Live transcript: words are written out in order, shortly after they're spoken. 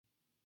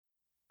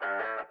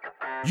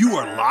You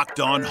are Locked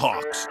On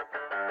Hawks,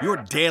 your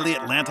daily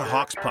Atlanta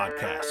Hawks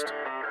podcast.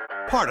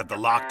 Part of the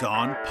Locked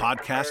On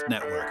Podcast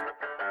Network.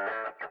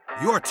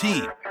 Your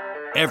team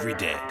every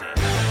day.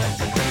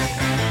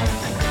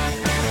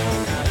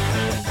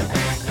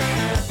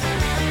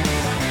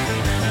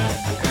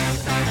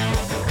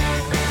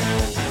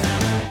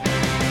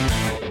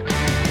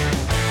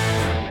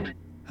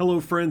 Hello,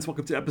 friends.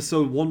 Welcome to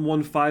episode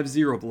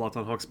 1150 of the Locked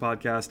On Hawks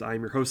podcast. I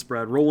am your host,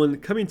 Brad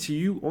Rowland, coming to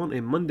you on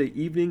a Monday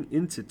evening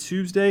into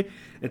Tuesday.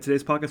 And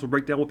today's podcast will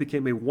break down what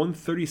became a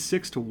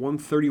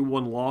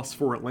 136-131 loss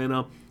for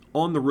Atlanta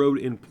on the road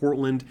in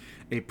Portland.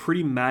 A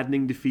pretty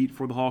maddening defeat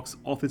for the Hawks,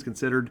 all things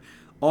considered.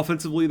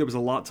 Offensively, there was a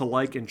lot to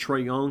like, and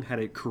Trae Young had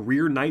a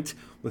career night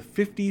with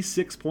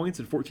 56 points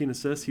and 14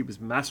 assists. He was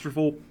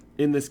masterful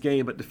in this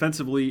game, but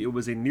defensively, it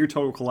was a near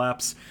total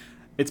collapse.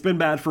 It's been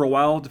bad for a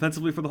while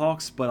defensively for the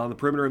Hawks, but on the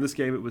perimeter in this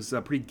game, it was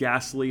pretty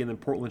ghastly, and then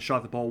Portland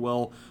shot the ball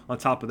well on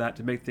top of that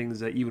to make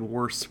things even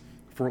worse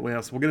for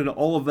Atlanta. So we'll get into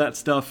all of that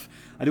stuff.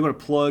 I do want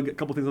to plug a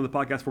couple things on the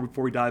podcast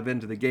before we dive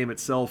into the game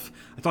itself.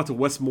 I talked to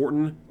Wes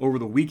Morton over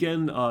the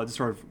weekend, just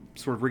sort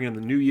of bringing in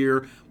the new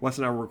year. Wes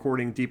and I were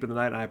recording deep in the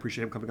night, and I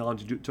appreciate him coming on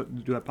to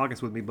do that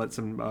podcast with me, but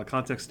some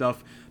context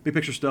stuff, big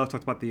picture stuff,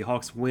 talked about the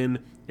Hawks win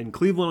in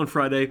Cleveland on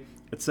Friday,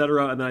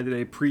 etc. And then I did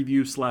a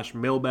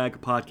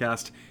preview/mailbag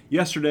podcast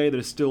yesterday that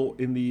is still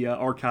in the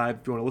archive.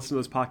 If you want to listen to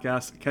those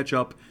podcasts, catch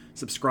up,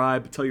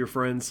 subscribe, tell your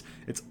friends.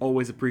 It's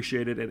always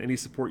appreciated, and any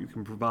support you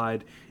can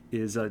provide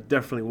is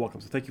definitely welcome.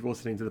 So thank you for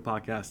listening to the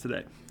podcast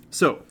today.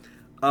 So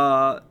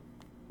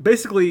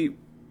basically,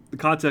 the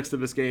context of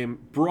this game,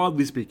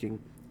 broadly speaking,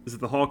 is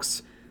that the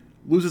Hawks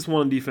lose this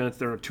one on defense.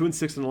 They're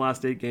 2-6 in the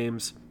last 8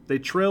 games. They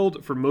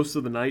trailed for most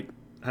of the night,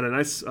 had a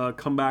nice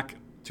comeback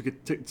to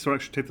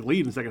actually take the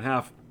lead in the second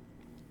half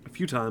a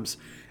few times,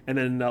 and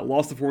then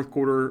lost the fourth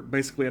quarter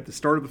basically at the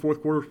start of the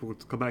fourth quarter, which we'll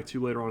come back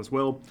to later on as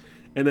well.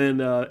 And then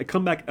a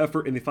comeback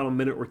effort in the final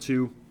minute or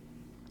two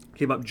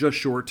came up just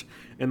short,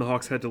 and the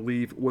Hawks had to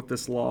leave with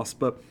this loss.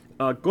 But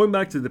going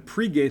back to the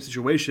pregame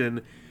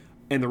situation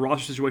and the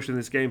roster situation in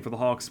this game for the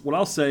Hawks, what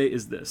I'll say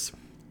is this.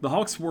 The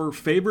Hawks were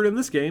favored in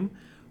this game,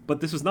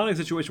 but this was not a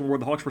situation where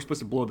the Hawks were supposed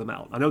to blow them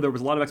out. I know there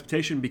was a lot of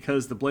expectation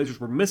because the Blazers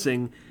were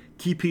missing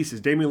key pieces.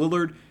 Damian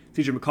Lillard,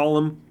 TJ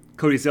McCollum,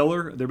 Cody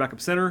Zeller, their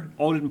backup center,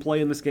 all didn't play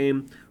in this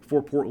game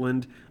for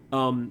Portland.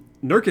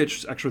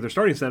 Nurkic, actually their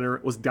starting center,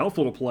 was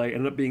doubtful to play,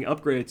 ended up being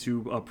upgraded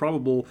to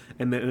probable,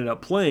 and then ended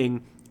up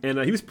playing. And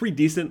he was pretty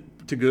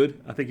decent to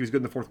good. I think he was good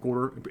in the fourth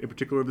quarter, in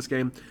particular of this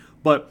game.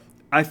 But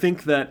I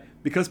think that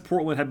because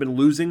Portland had been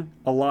losing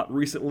a lot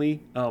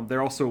recently, they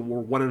also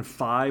were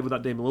 1-5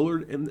 without Damian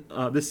Lillard in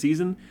this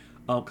season.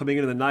 Coming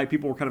into the night,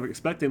 people were kind of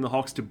expecting the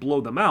Hawks to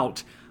blow them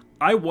out.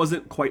 I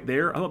wasn't quite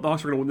there. I thought the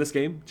Hawks were going to win this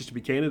game, just to be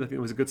candid. I think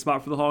it was a good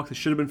spot for the Hawks. They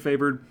should have been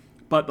favored.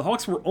 But the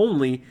Hawks were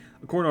only,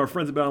 according to our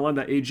friends at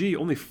BetOnline.ag,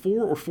 only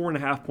 4 or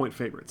 4.5 point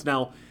favorites.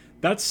 Now,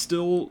 that's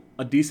still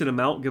a decent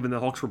amount given the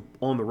Hawks were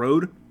on the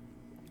road.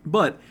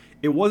 But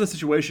it was a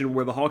situation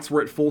where the Hawks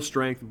were at full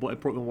strength,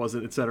 Portland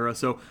wasn't, etc.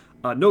 So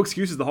no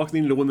excuses. The Hawks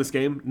needed to win this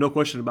game, no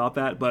question about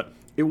that. But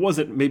it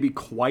wasn't maybe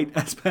quite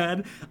as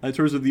bad in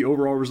terms of the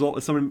overall result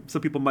as some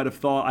people might have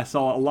thought. I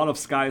saw a lot of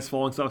skies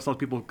falling, so I saw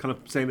people kind of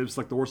saying that it was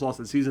like the worst loss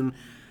of the season.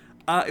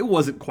 It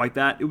wasn't quite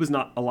that. It was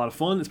not a lot of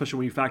fun, especially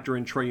when you factor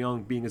in Trae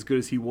Young being as good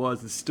as he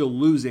was and still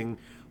losing.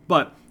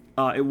 But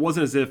it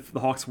wasn't as if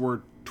the Hawks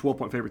were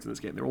 12-point favorites in this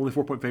game. They were only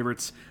 4-point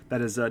favorites.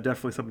 That is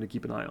definitely something to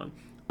keep an eye on.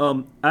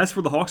 As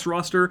for the Hawks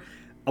roster,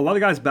 a lot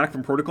of guys back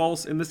from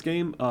protocols in this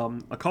game.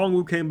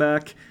 Okongwu came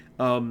back,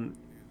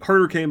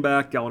 Huerter came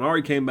back,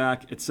 Gallinari came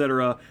back,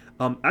 etc.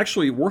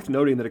 Actually, worth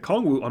noting that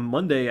Okongwu on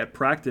Monday at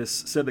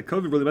practice said that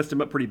COVID really messed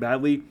him up pretty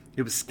badly.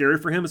 It was scary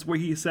for him, is the way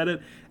he said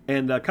it,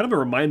 and kind of a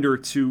reminder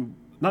to,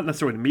 not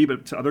necessarily to me,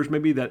 but to others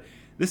maybe, that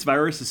this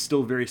virus is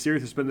still very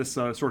serious. There's been this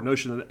sort of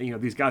notion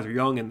that these guys are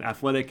young and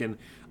athletic and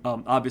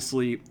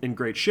obviously in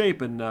great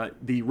shape, and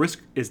the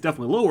risk is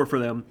definitely lower for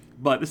them.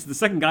 But this is the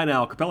second guy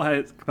now. Capella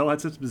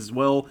had symptoms as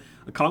well.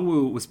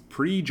 Okongwu was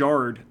pretty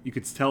jarred. You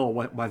could tell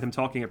by them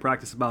talking at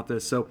practice about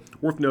this. So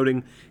worth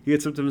noting, he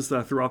had symptoms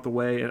throughout the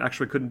way and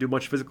actually couldn't do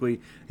much physically.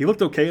 He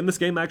looked okay in this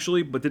game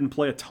actually, but didn't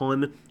play a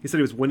ton. He said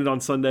he was winded on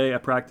Sunday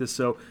at practice,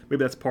 so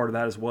maybe that's part of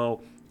that as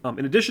well.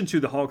 In addition to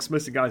the Hawks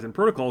missing guys in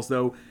protocols,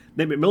 though,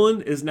 Nate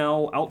McMillan is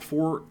now out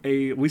for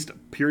at least a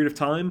period of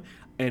time,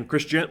 and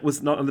Chris Gent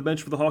was not on the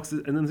bench for the Hawks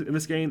in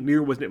this game.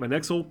 Neither was Nick Van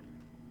Exel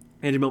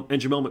and Jamel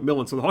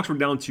McMillan. So the Hawks were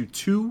down to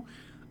 2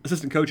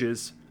 assistant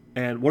coaches,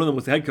 and one of them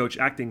was the head coach,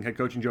 acting head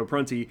coach, Joe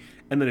Prunty,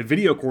 and then a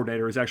video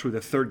coordinator is actually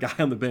the third guy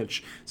on the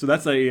bench. So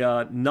that's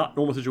a not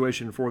normal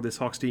situation for this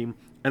Hawks team,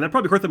 and that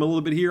probably hurt them a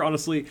little bit here.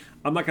 Honestly,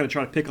 I'm not going to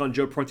try to pick on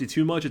Joe Prunty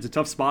too much. It's a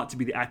tough spot to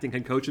be the acting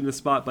head coach in this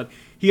spot, but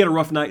he had a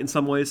rough night in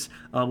some ways,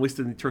 at least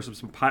in terms of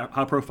some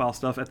high-profile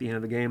stuff at the end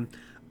of the game.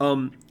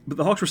 But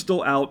the Hawks were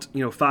still out,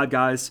 5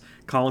 guys,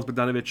 Collins,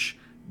 Bogdanovich,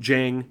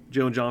 Jang,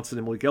 Jalen Johnson,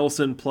 and Malik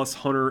Ellison, plus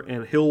Hunter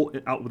and Hill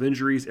out with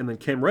injuries. And then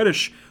Cam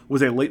Reddish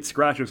was a late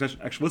scratch. It was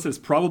actually listed as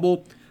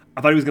probable.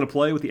 I thought he was going to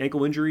play with the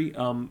ankle injury.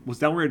 Was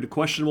downgraded to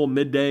questionable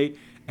midday,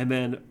 and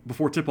then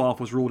before tip-off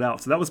was ruled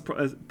out. So that was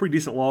a pretty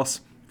decent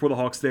loss for the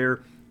Hawks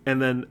there.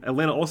 And then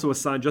Atlanta also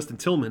assigned Justin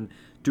Tillman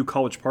to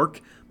College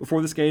Park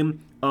before this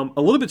game.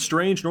 A little bit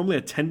strange. Normally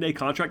a 10-day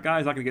contract guy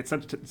is not going to get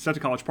sent to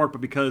College Park, but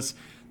because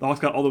the Hawks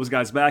got all those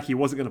guys back, he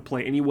wasn't going to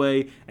play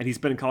anyway, and he's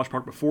been in College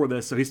Park before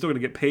this, so he's still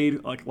going to get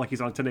paid like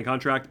he's on a 10-day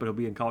contract, but he'll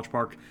be in College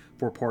Park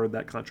for part of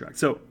that contract.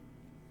 So,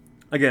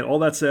 again, all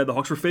that said, the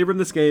Hawks were favored in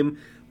this game,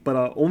 but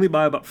only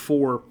by about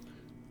 4.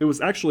 It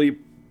was actually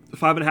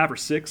 5.5 or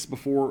 6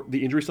 before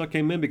the injury stuff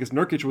came in, because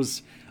Nurkic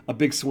was a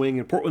big swing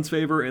in Portland's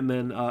favor, and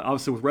then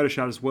obviously with Reddish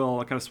out as well,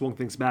 that kind of swung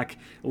things back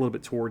a little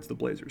bit towards the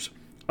Blazers.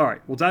 All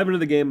right, we'll dive into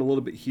the game a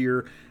little bit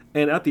here.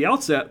 And at the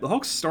outset, the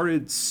Hawks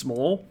started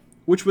small,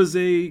 which was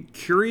a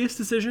curious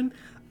decision.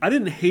 I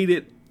didn't hate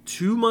it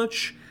too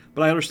much,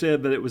 but I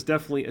understand that it was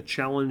definitely a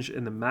challenge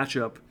in the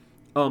matchup.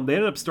 They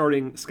ended up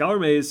starting Skylar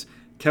Mays,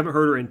 Kevin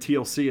Huerter, and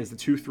TLC as the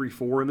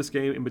 2-3-4 in this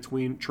game, in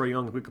between Trae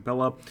Young and Clint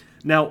Capella.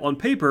 Now, on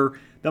paper,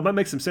 that might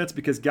make some sense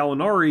because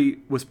Gallinari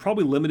was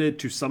probably limited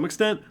to some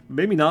extent.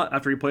 Maybe not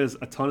after he plays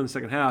a ton in the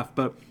second half,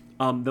 but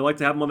they like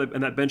to have him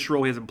in that bench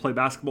role. He hasn't played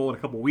basketball in a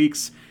couple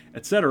weeks,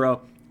 etc.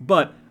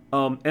 But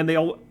and they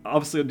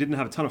obviously didn't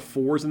have a ton of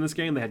 4s in this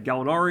game. They had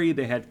Gallinari,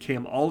 they had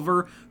Cam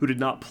Oliver, who did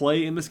not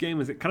play in this game.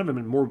 It kind of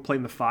been more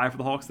playing the 5 for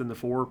the Hawks than the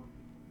 4.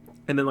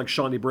 And then like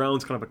Shawnee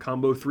Brown's kind of a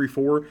combo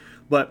 3-4.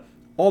 But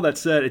all that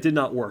said, it did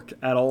not work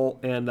at all.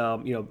 And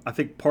I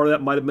think part of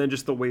that might have been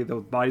just the way the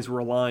bodies were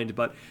aligned.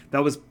 But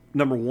that was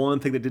number one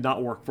thing that did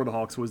not work for the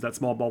Hawks, was that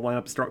small ball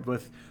lineup to start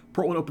with.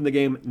 Portland opened the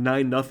game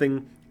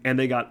 9-0, and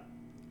they got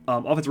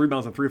offensive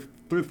rebounds on three of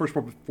the first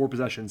 4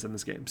 possessions in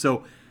this game.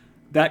 So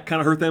that kind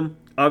of hurt them,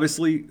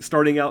 obviously,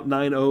 starting out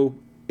 9-0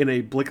 in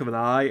a blink of an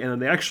eye. And then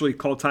they actually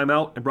called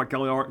timeout and brought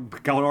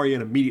Gallinari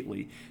in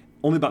immediately,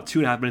 only about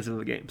 2.5 minutes into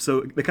the game.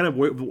 So they kind of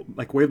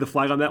waved the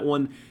flag on that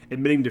one,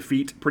 admitting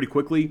defeat pretty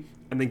quickly.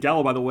 And then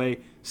Gallo, by the way,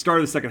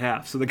 started the second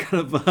half. So they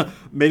kind of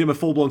made him a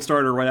full-blown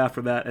starter right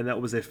after that, and that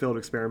was a failed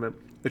experiment.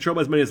 They trailed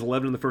by as many as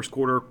 11 in the first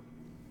quarter,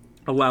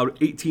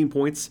 allowed 18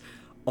 points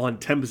on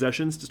 10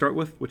 possessions to start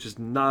with, which is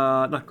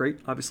not great,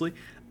 obviously.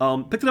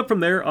 Picked it up from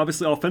there.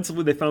 Obviously,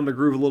 offensively, they found the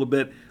groove a little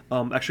bit.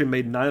 Actually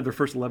made 9 of their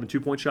first 11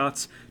 two-point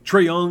shots.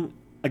 Trae Young,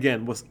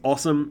 again, was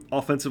awesome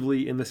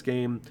offensively in this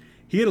game.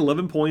 He had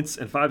 11 points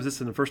and 5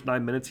 assists in the first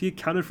 9 minutes. He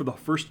accounted for the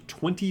first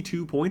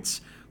 22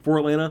 points for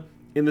Atlanta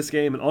in this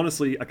game, and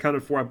honestly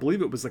accounted for, I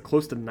believe it was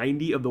close to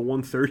 90 of the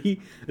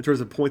 130 in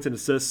terms of points and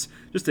assists.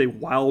 Just a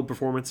wild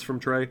performance from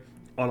Trae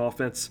on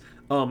offense.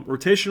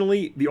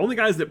 Rotationally, the only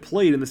guys that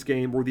played in this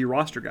game were the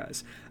roster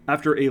guys.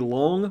 After a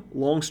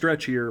long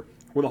stretch here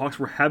where the Hawks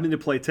were having to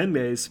play 10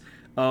 days,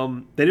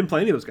 they didn't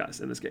play any of those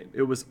guys in this game.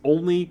 It was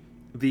only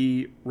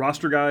the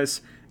roster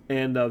guys,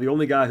 and the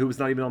only guy who was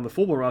not even on the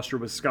full-blown roster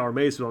was Skylar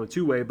Mays, who was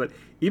on a 2-way, but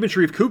even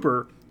Sharif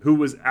Cooper, who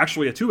was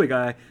actually a 2-way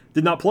guy,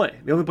 did not play.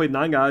 They only played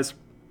 9 guys,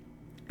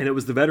 and it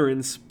was the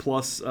veterans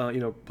plus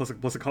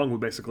Okongwu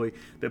basically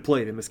that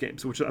played in this game.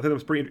 So, which I think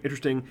was pretty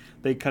interesting.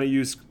 They kind of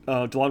used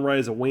Delon Wright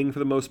as a wing for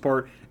the most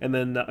part, and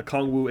then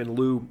Okongwu and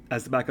Lou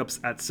as the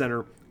backups at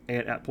center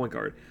and at point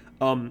guard.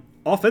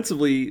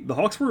 Offensively, the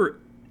Hawks were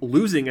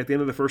losing at the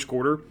end of the first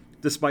quarter,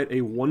 despite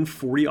a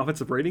 140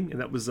 offensive rating,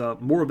 and that was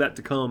more of that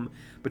to come.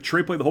 But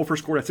Trae played the whole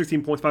first quarter at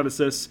 16 points, 5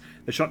 assists.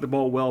 They shot the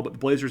ball well, but the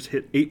Blazers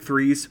hit 8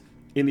 threes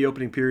in the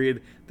opening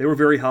period. They were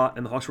very hot,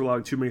 and the Hawks were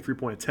allowing too many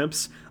three-point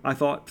attempts, I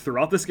thought,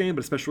 throughout this game,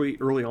 but especially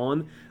early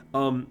on.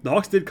 The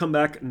Hawks did come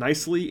back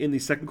nicely in the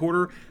second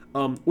quarter,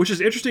 which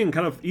is interesting and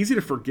kind of easy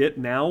to forget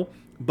now,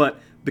 but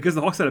because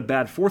the Hawks had a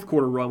bad fourth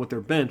quarter run with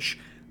their bench,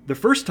 the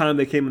first time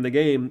they came in the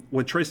game,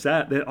 when Trae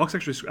sat, the Hawks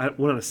actually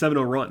went on a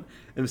 7-0 run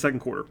in the second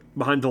quarter,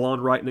 behind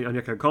Delon Wright and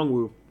Onyeka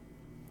Okongwu.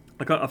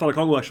 I thought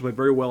Okongwu actually played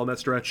very well in that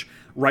stretch.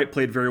 Wright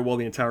played very well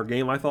the entire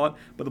game, I thought.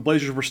 But the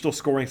Blazers were still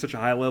scoring at such a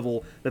high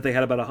level that they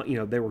had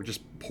they were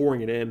just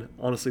pouring it in,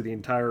 honestly, the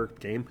entire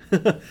game.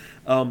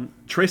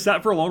 Trae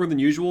sat for longer than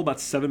usual, about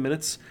 7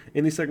 minutes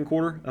in the second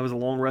quarter. That was a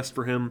long rest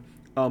for him.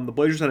 The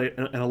Blazers had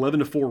an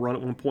 11-4 run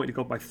at one point to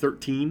go up by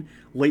 13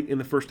 late in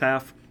the first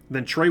half.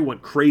 Then Trae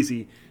went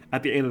crazy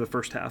at the end of the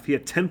first half. He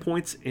had 10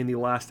 points in the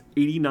last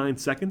 89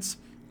 seconds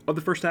of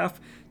the first half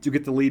to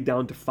get the lead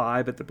down to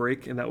 5 at the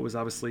break, and that was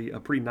obviously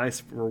pretty nice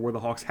for where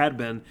the Hawks had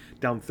been,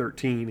 down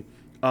 13.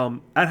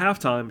 At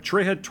halftime,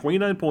 Trae had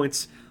 29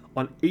 points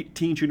on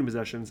 18 shooting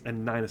possessions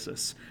and 9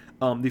 assists.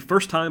 The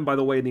first time, by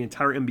the way, in the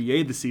entire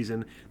NBA this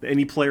season that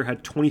any player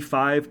had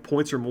 25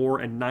 points or more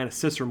and 9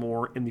 assists or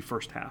more in the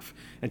first half,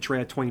 and Trae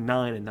had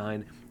 29 and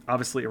 9.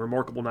 Obviously a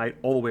remarkable night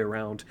all the way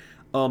around.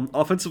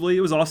 Offensively,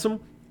 it was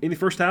awesome in the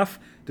first half.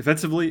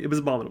 Defensively, it was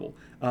abominable.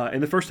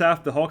 In the first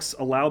half, the Hawks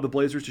allowed the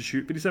Blazers to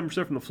shoot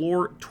 57% from the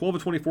floor, 12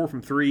 of 24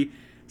 from 3,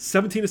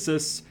 17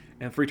 assists,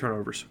 and 3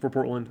 turnovers for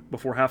Portland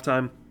before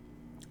halftime.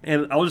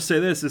 And I'll just say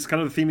this is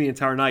kind of the theme of the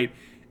entire night.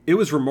 It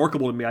was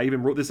remarkable to me. I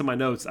even wrote this in my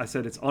notes. I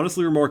said, it's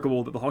honestly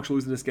remarkable that the Hawks are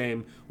losing this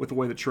game with the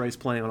way that Trae's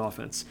playing on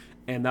offense.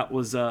 And that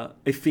was a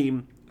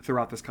theme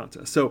throughout this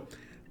contest. So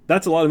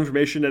that's a lot of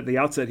information at the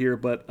outset here,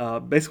 but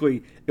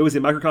basically it was a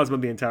microcosm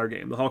of the entire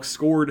game. The Hawks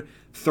scored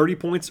 30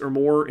 points or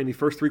more in the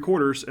first 3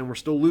 quarters and were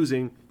still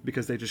losing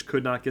because they just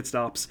could not get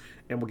stops,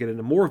 and we'll get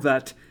into more of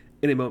that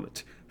in a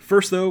moment.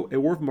 First, though, a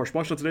word from our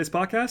sponsor on today's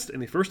podcast,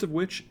 and the first of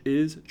which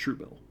is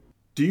Truebill.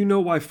 Do you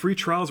know why free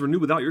trials renew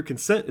without your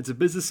consent? It's a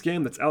business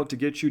scam that's out to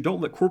get you.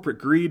 Don't let corporate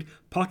greed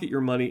pocket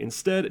your money.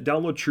 Instead,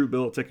 download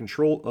Truebill to take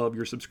control of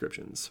your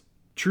subscriptions.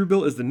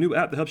 Truebill is the new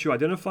app that helps you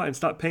identify and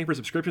stop paying for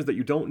subscriptions that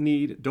you don't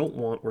need, don't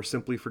want, or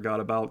simply forgot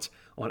about.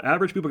 On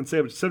average, people can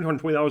save up to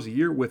 $720 a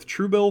year with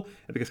Truebill,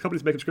 and because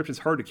companies make subscriptions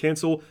hard to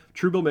cancel,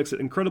 Truebill makes it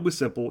incredibly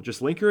simple.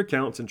 Just link your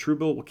accounts, and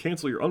Truebill will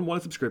cancel your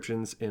unwanted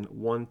subscriptions in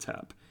one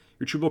tap.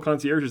 Your Truebill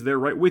concierge is there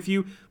right with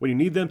you when you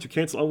need them to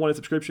cancel unwanted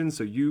subscriptions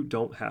so you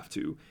don't have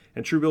to.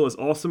 And Truebill is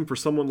awesome for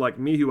someone like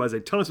me who has a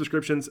ton of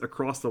subscriptions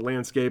across the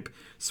landscape.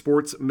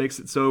 Sports makes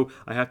it so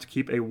I have to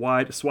keep a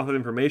wide swath of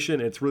information,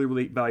 and it's really,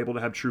 really valuable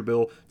to have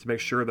Truebill to make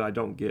sure that I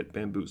don't get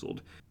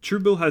bamboozled.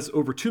 Truebill has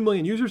over 2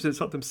 million users and it's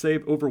helped them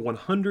save over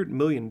 $100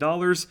 million.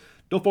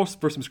 Don't fall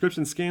for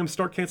subscription scams.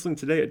 Start canceling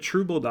today at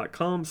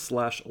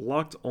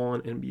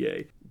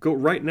Truebill.com/LockedOnNBA. Go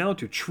right now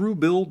to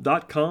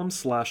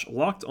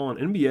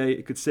Truebill.com/LockedOnNBA.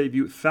 It could save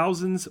you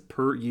thousands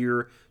per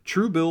year.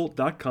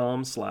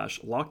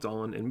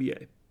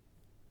 Truebill.com/LockedOnNBA.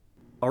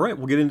 All right,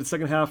 we'll get into the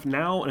second half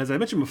now. And as I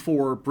mentioned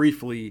before,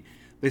 briefly,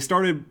 they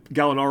started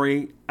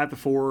Gallinari at the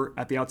 4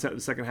 at the outset of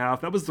the second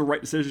half. That was the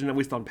right decision, at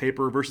least on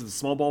paper, versus the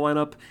small ball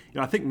lineup.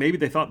 I think maybe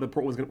they thought that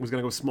Portland was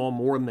going to go small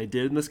more than they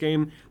did in this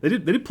game. They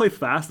did play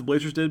fast, the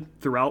Blazers did,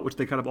 throughout, which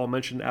they kind of all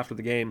mentioned after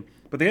the game.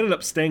 But they ended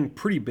up staying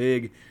pretty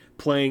big,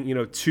 playing,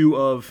 2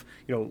 of,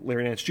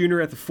 Larry Nance Jr.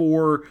 at the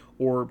 4,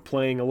 or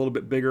playing a little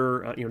bit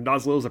bigger.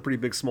 Naz Little is a pretty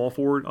big small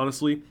forward,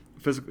 honestly.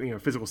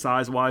 Physical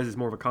size-wise, is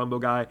more of a combo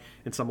guy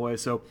in some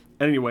ways. So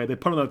anyway, they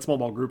put on that small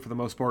ball group for the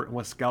most part,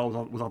 unless Gal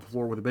was off the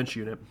floor with a bench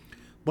unit.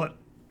 But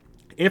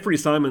Anthony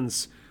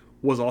Simons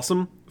was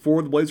awesome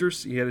for the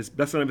Blazers. He had his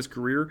best night of his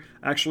career.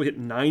 Actually hit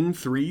 9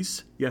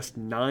 threes. Yes,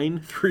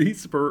 9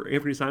 threes for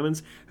Anthony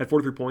Simons. Had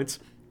 43 points.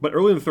 But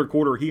early in the third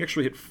quarter, he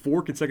actually hit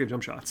 4 consecutive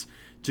jump shots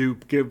to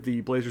give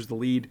the Blazers the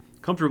lead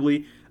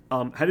comfortably.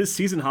 Had his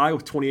season high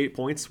with 28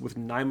 points with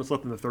 9 minutes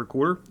left in the third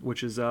quarter,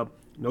 which is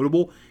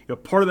notable.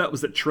 Part of that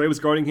was that Trey was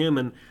guarding him,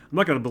 and I'm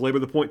not going to belabor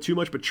the point too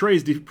much, but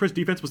Trey's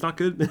defense was not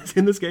good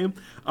in this game.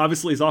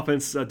 Obviously, his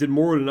offense did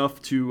more than enough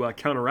to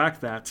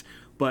counteract that,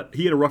 but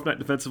he had a rough night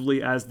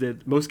defensively, as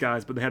did most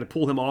guys, but they had to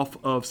pull him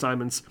off of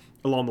Simons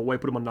along the way,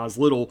 put him on Naz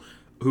Little,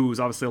 who's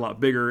obviously a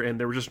lot bigger, and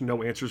there were just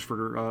no answers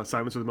for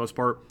Simons for the most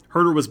part.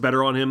 Herter was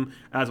better on him,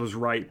 as was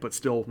Wright, but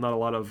still not a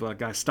lot of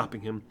guys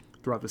stopping him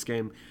throughout this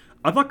game.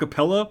 I thought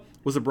Capella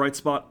was a bright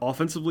spot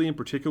offensively in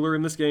particular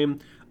in this game.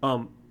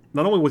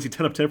 Not only was he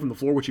 10 of 10 from the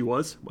floor, which he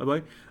was, by the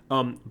way,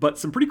 but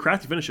some pretty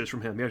crafty finishes from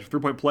him. He had a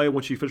 3-point play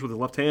once he finished with his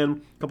left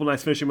hand, a couple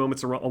nice finishing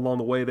moments along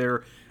the way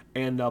there,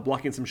 and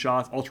blocking some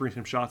shots, altering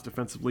some shots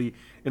defensively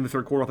in the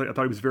third quarter. I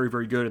thought he was very,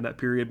 very good in that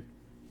period.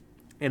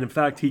 And in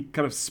fact, he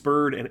kind of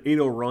spurred an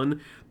 8-0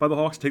 run by the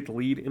Hawks to take the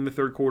lead in the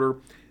third quarter.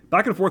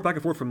 Back and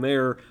forth from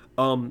there,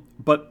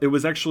 but it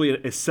was actually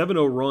a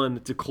 7-0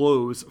 run to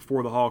close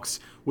for the Hawks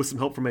with some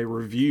help from a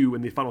review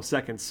in the final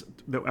seconds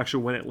that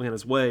actually went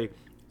Atlanta's way.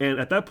 And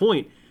at that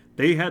point,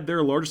 they had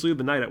their largest lead of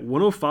the night at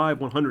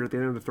 105-100 at the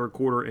end of the third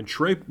quarter, and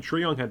Trae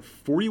Young had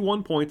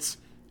 41 points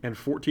and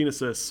 14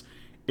 assists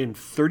in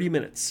 30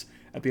 minutes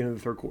at the end of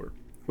the third quarter,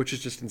 which is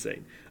just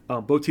insane.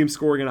 Both teams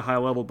scoring at a high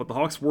level, but the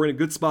Hawks were in a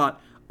good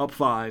spot, up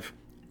 5,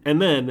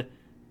 and then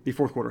the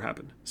fourth quarter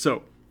happened.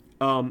 So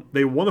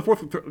they won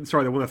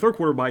the third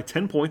quarter by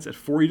 10 points at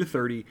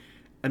 40-30,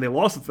 and they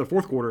lost the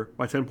fourth quarter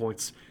by 10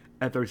 points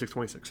at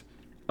 36-26.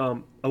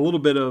 A little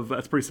bit of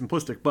that's pretty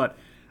simplistic, but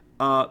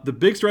the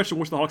big stretch in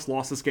which the Hawks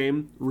lost this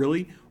game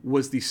really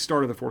was the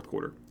start of the fourth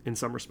quarter in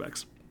some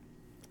respects.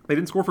 They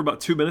didn't score for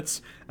about 2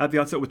 minutes at the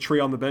outset with Trey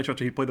on the bench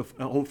after he played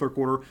the whole third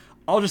quarter.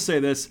 I'll just say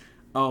this.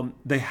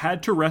 They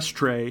had to rest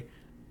Trey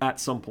at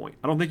some point.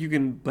 I don't think you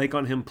can bank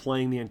on him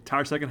playing the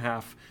entire second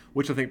half,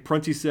 which I think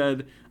Prunty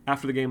said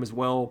after the game as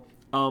well.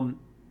 I'm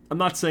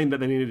not saying that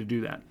they needed to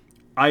do that.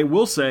 I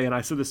will say, and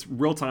I said this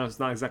real time, it's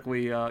not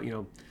exactly,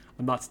 I'm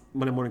not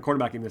Monday morning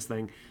quarterbacking this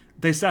thing.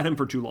 They sat him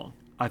for too long,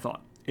 I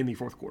thought, in the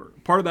fourth quarter.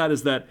 Part of that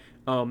is that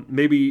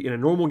maybe in a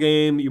normal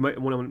game, you might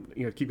want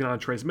to keep an eye on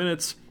Trey's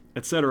minutes,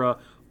 etc.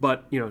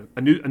 But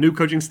a new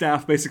coaching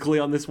staff basically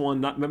on this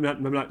one. I'm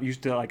not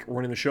used to like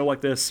running the show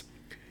like this.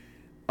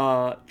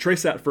 Trey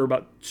sat for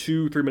about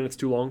 2-3 minutes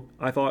too long,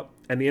 I thought,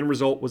 and the end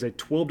result was a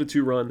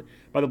 12-2 run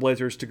by the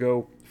Blazers to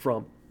go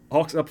from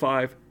Hawks up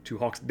 5 to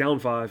Hawks down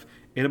 5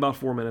 in about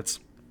 4 minutes.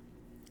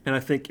 And I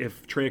think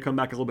if Trey had come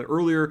back a little bit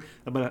earlier,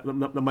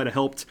 that might have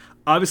helped.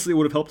 Obviously, it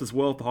would have helped as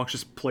well if the Hawks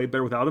just played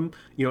better without him.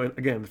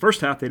 Again, in the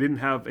first half, they didn't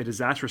have a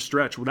disastrous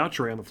stretch without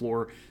Trey on the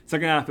floor.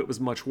 Second half, it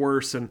was much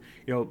worse. And,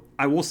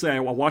 I will say,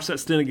 I watched that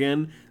stint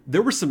again.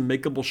 There were some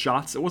makeable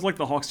shots. It wasn't like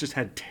the Hawks just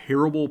had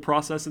terrible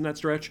process in that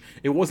stretch.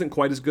 It wasn't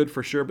quite as good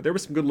for sure, but there were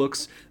some good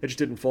looks that just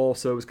didn't fall.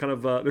 So it was kind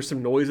of, there's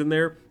some noise in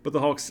there. But the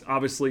Hawks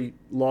obviously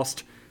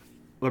lost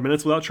their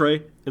minutes without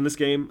Trey in this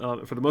game.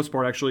 For the most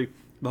part, actually,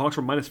 the Hawks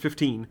were minus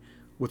 15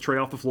 with Trey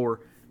off the floor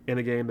in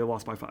a game they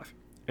lost by 5.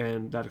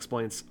 And that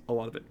explains a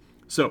lot of it.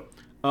 So,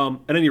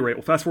 at any rate,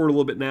 we'll fast forward a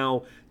little bit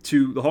now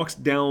to the Hawks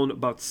down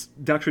by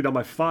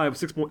 5,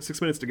 6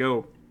 minutes to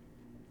go.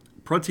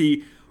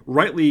 Prunty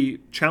rightly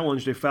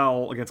challenged a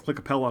foul against Clint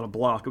Capella on a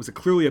block. It was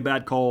clearly a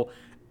bad call.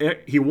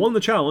 He won the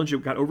challenge.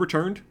 It got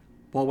overturned.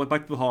 Ball went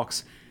back to the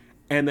Hawks.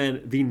 And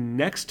then the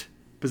next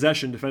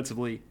possession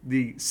defensively,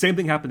 the same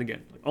thing happened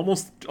again,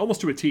 almost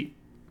to a T.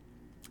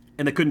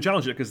 And they couldn't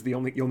challenge it because you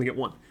only get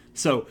one.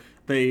 So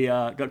they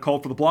got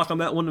called for the block on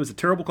that one. It was a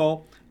terrible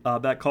call.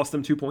 That cost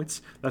them 2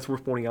 points. That's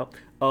worth pointing out.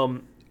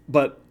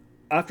 But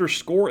after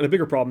the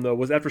bigger problem, though,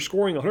 was after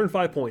scoring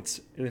 105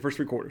 points in the first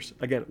 3 quarters.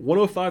 Again,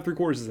 105 3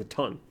 quarters is a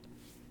ton.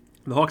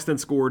 The Hawks then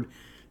scored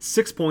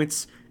 6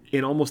 points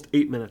in almost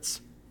 8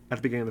 minutes at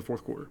the beginning of the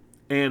fourth quarter.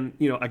 And,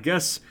 I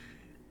guess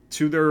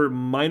to their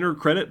minor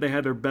credit, they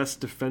had their best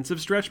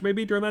defensive stretch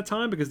maybe during that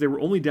time because they were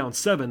only down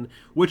 7,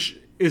 which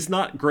is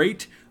not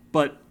great,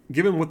 but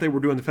given what they were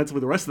doing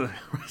defensively the rest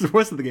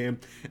of the game,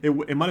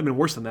 it might have been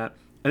worse than that.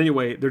 And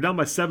anyway, they're down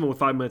by 7 with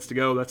 5 minutes to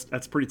go.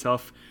 That's pretty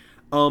tough.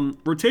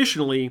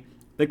 Rotationally,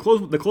 they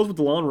closed with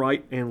DeLon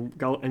Wright and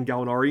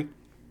Gallinari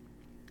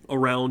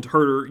around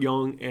Herter,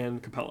 Young,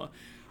 and Capella.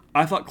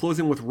 I thought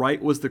closing with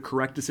Wright was the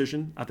correct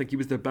decision. I think he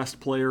was the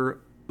best player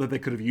that they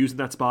could have used in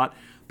that spot.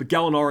 But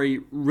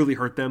Gallinari really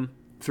hurt them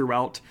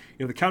throughout.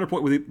 The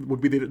counterpoint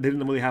would be they didn't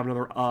really have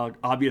another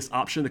obvious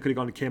option. They could have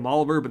gone to Cam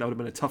Oliver, but that would have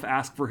been a tough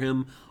ask for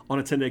him on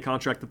a 10-day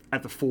contract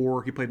at the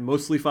 4. He played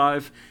mostly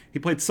 5. He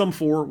played some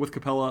 4 with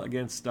Capella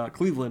against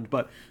Cleveland,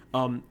 but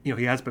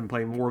he has been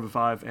playing more of the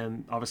 5,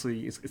 and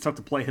obviously it's tough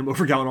to play him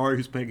over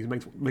Gallinari, who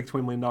makes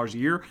 $20 million a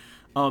year.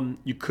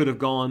 You could have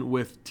gone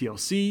with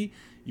TLC.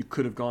 You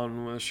could have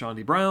gone with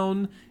Shandy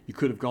Brown. You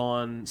could have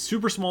gone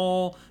super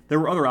small.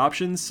 There were other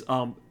options.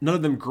 None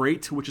of them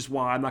great, which is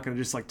why I'm not going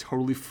to just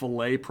totally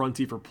fillet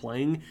Prunty for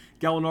playing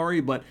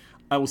Gallinari. But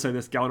I will say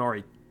this,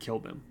 Gallinari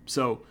killed them.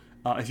 So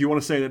if you want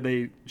to say that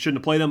they shouldn't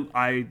have played him,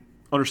 I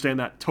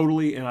understand that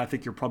totally, and I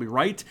think you're probably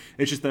right.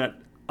 It's just that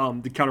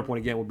the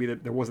counterpoint, again, would be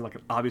that there wasn't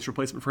an obvious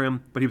replacement for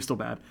him, but he was still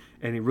bad,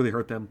 and he really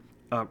hurt them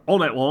all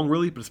night long,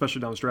 really, but especially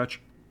down the stretch.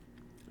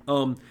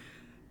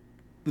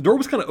 The door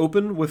was kind of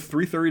open with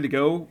 3:30 to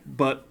go,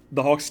 but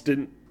the Hawks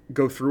didn't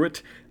go through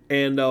it.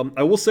 And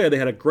I will say they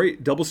had a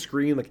great double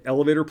screen,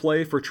 elevator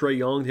play for Trae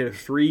Young. They had a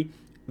 3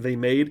 they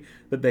made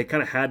that they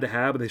kind of had to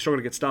have, but they struggled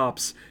to get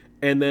stops.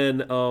 And then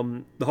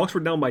the Hawks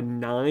were down by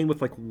 9 with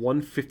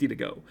 1:50 to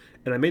go.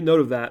 And I made note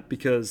of that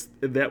because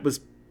that was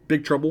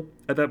big trouble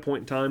at that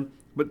point in time.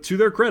 But to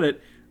their credit,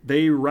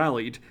 they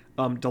rallied.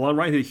 DeLon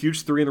Wright hit a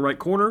huge 3 in the right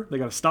corner. They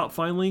got a stop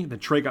finally. Then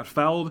Trae got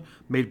fouled,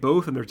 made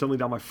both, and they're suddenly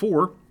down by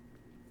 4.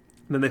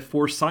 And then they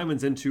forced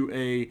Simons into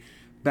a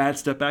bad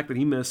step back that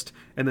he missed.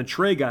 And then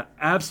Trae got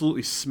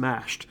absolutely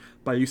smashed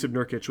by Jusuf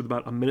Nurkic with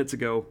about a minute to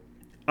go.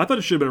 I thought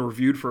it should have been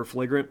reviewed for a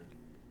flagrant.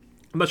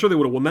 I'm not sure they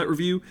would have won that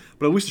review,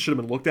 but at least it should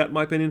have been looked at, in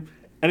my opinion.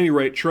 At any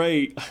rate,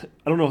 Trae,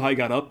 I don't know how he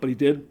got up, but he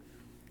did.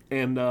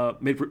 And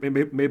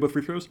made both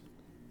free throws,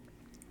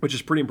 which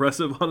is pretty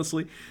impressive,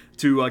 honestly,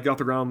 to get off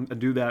the ground and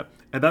do that.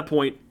 At that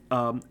point,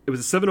 it was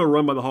a 7-0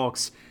 run by the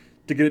Hawks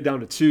to get it down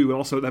to 2. And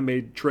also that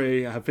made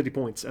Trae have 50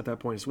 points at that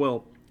point as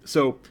well.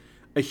 So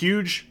a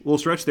huge little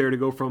stretch there to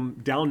go from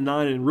down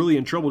 9 and really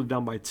in trouble to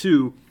down by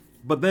 2.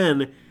 But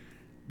then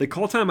they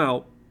call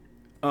timeout.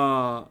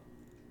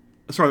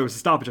 There was a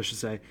stoppage, I should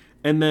say.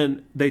 And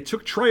then they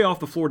took Trae off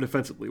the floor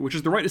defensively, which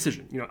is the right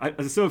decision. As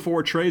I said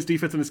before, Trae's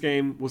defense in this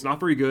game was not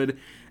very good.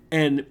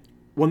 And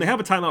when they have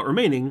a timeout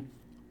remaining,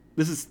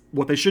 this is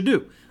what they should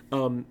do.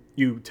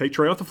 You take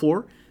Trae off the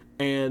floor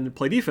and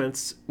play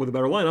defense with a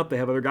better lineup. They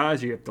have other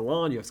guys. You have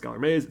DeLon, you have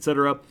Skylar Mays,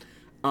 etc.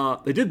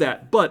 They did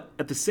that, but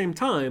at the same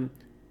time,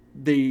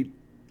 they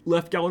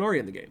left Gallinari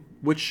in the game,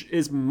 which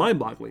is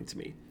mind-boggling to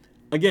me.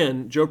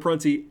 Again, Joe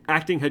Prunty,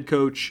 acting head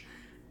coach,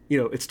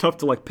 it's tough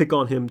to pick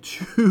on him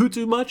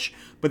too much,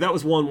 but that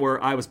was one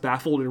where I was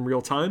baffled in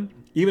real time.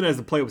 Even as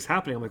the play was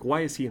happening, I'm like,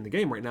 why is he in the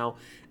game right now?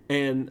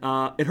 And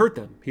it hurt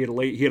them. He had a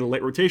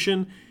late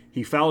rotation.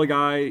 He fouled a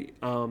guy,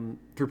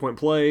 3-point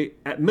play.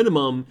 At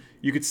minimum,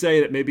 you could say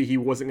that maybe he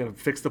wasn't going to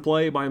fix the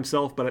play by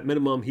himself, but at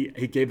minimum, he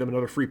gave them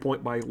another free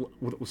point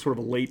with sort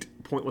of a late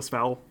pointless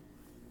foul.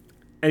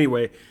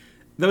 Anyway,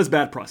 that was a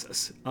bad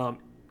process.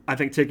 I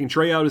think taking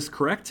Trae out is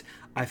correct.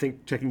 I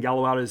think taking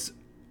Gallo out is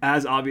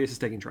as obvious as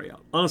taking Trae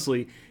out.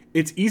 Honestly,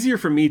 it's easier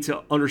for me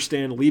to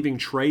understand leaving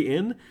Trae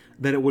in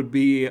than it would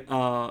be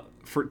to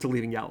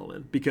leaving Gallo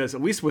in, because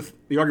at least with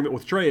the argument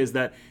with Trae is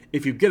that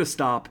if you get a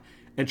stop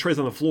and Trae's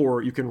on the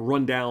floor, you can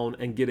run down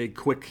and get a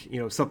quick,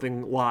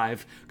 something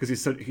live, because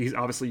he's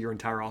obviously your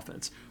entire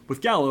offense.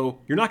 With Gallo,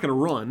 you're not going to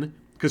run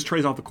because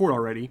Trae's off the court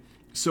already.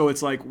 So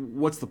it's like,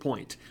 what's the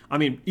point? I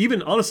mean,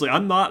 even honestly,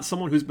 I'm not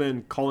someone who's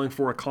been calling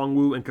for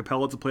Okongwu and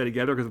Capella to play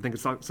together, because I think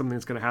it's not something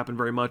that's going to happen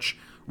very much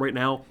right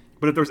now.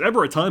 But if there's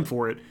ever a time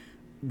for it,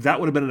 that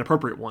would have been an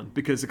appropriate one,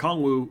 because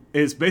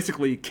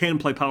Okongwu can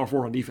play power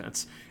forward on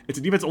defense. It's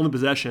a defense-only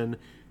possession.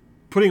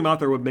 putting him out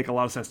there would make a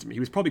lot of sense to me. He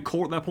was probably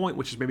cold at that point,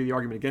 which is maybe the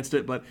argument against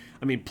it. But,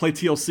 I mean, play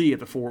TLC at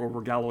the 4 over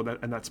Gallo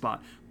in that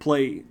spot.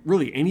 Play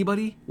really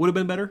anybody would have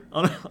been better,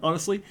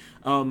 honestly.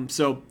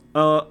 So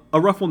a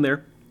rough one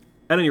there.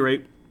 At any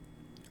rate,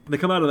 they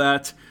come out of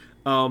that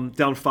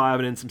down 5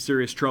 and in some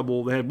serious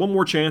trouble. They had one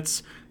more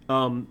chance.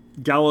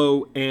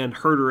 Gallo and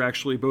Herter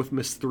actually both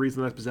missed threes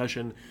in that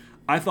possession.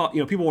 I thought,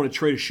 people wanted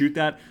Trey to shoot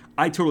that.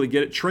 I totally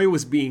get it. Trey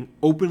was being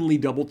openly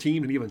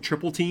double-teamed and even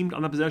triple-teamed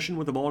on that possession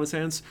with the ball in his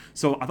hands.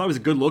 So I thought it was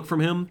a good look from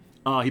him.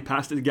 He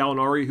passed it to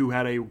Gallinari, who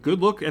had a good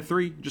look at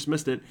 3, just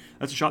missed it.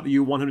 That's a shot that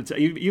you wanted to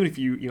take. Even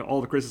if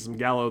all the criticism of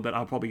Gallo that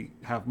I'll probably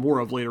have more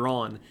of later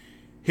on,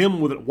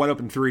 him with a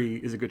wide-open 3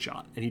 is a good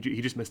shot, and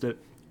he just missed it.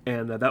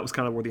 And that was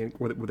kind of where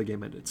the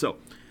game ended. So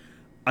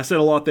I said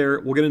a lot there.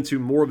 We'll get into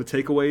more of the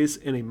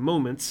takeaways in a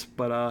moment,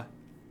 but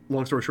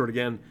long story short,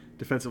 again,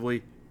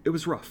 defensively, it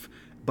was rough.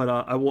 But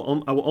I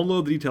will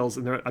unload the details,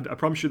 and I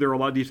promise you there are a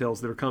lot of details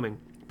that are coming.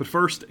 But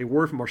first, a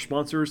word from our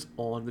sponsors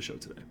on the show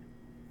today.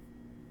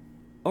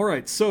 All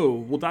right, so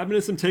we'll dive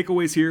into some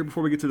takeaways here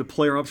before we get to the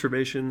player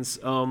observations.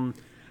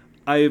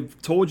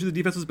 I've told you the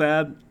defense was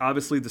bad.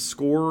 Obviously, the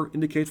score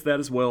indicates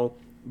that as well.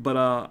 But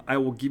I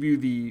will give you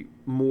the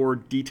more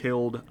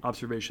detailed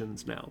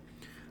observations now.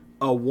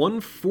 A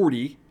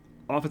 140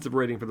 offensive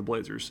rating for the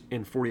Blazers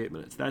in 48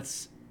 minutes.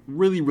 That's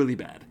really, really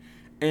bad.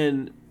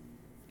 And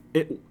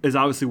it is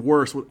obviously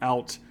worse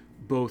without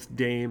both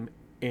Dame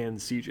and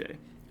CJ.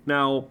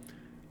 Now,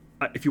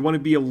 if you want to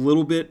be a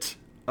little bit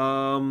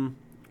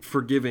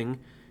forgiving,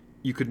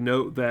 you could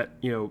note that,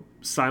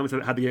 Simons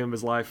had the game of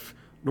his life,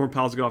 Norm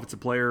Powell's a good offensive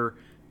player,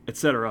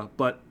 etc.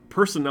 But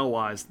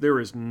personnel-wise, there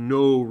is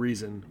no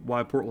reason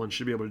why Portland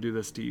should be able to do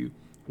this to you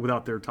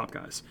without their top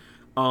guys.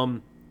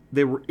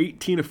 They were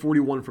 18 of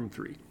 41 from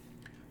 3.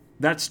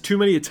 That's too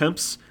many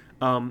attempts.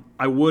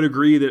 I would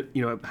agree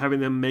that having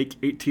them make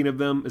 18 of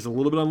them is a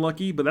little bit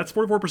unlucky, but that's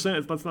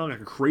 44%. That's not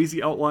like a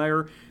crazy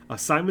outlier.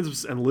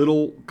 Simons and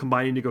Little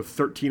combining to go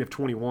 13 of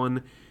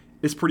 21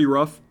 is pretty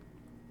rough.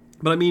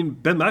 But I mean,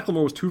 Ben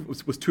McLemore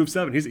was 2 of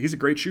 7. He's a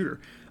great shooter.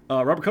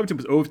 Robert Covington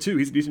was 0 of 2.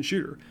 He's a decent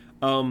shooter.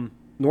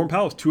 Norm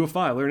Powell was 2 of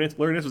 5. Larry Nance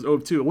was 0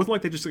 of 2. It wasn't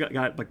like they just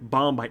got like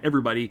bombed by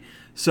everybody.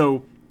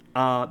 So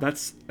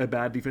that's a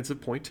bad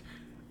defensive point.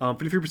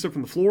 53%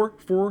 from the floor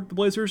for the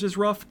Blazers is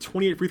rough.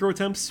 28 free throw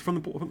attempts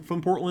from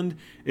Portland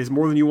is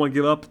more than you want to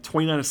give up.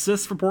 29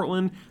 assists for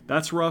Portland.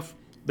 That's rough.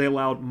 They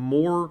allowed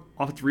more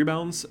offensive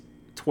rebounds,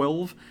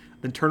 12,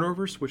 than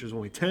turnovers, which is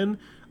only 10.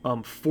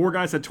 4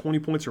 guys had 20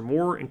 points or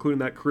more, including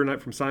that career night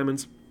from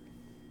Simons.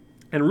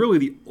 And really,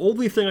 the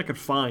only thing I could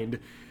find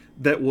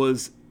that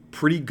was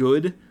pretty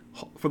good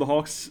for the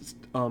Hawks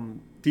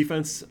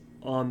defense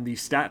on the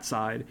stat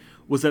side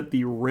was that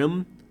the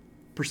rim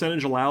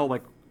percentage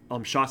allowed,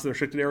 shots in the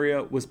restricted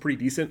area, was pretty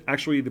decent.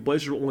 Actually, the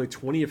Blazers were only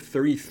 20 of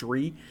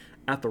 33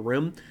 at the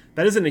rim.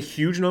 That isn't a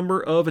huge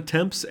number of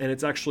attempts, and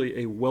it's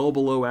actually a well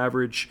below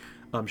average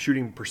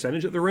shooting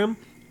percentage at the rim.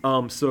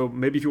 So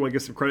maybe if you want to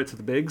give some credit to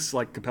the bigs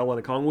like Capella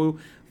and Okongwu,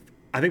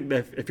 I think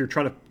that if you're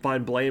trying to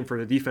find blame for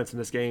the defense in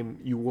this game,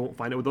 you won't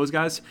find it with those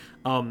guys.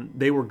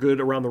 They were good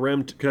around the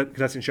rim,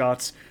 contesting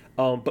shots.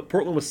 But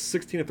Portland was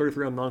 16 of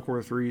 33 on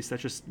non-quarter threes.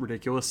 That's just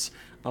ridiculous.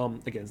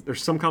 Again,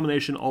 there's some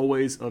combination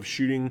always of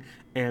shooting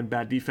and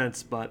bad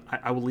defense, but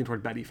I would lean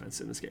toward bad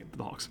defense in this game for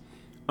the Hawks.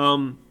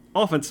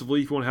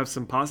 Offensively, if you want to have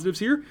some positives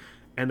here,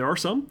 and there are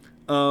some,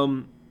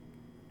 the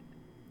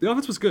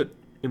offense was good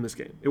in this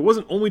game. It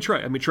wasn't only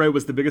Trey. I mean, Trey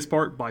was the biggest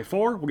part by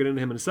far. We'll get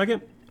into him in a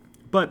second.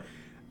 But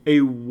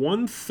a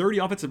 130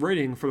 offensive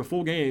rating for the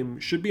full game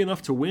should be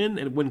enough to win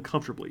and win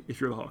comfortably if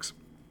you're the Hawks.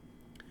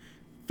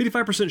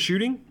 55%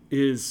 shooting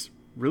is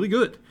really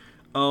good.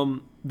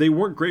 They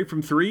weren't great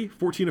from 3,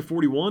 14 of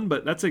 41,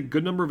 but that's a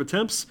good number of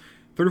attempts.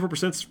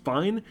 34% is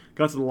fine.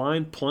 Got to the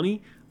line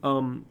plenty.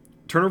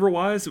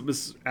 Turnover-wise, it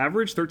was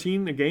average,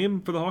 13 a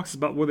game for the Hawks is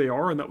about where they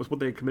are, and that was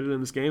what they committed in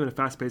this game, in a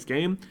fast-paced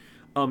game.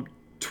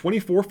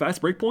 24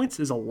 fast break points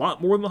is a lot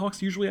more than the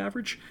Hawks usually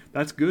average.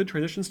 That's good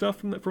transition stuff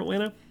from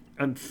Atlanta.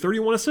 And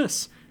 31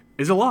 assists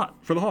is a lot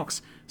for the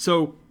Hawks.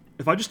 So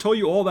if I just tell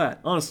you all that,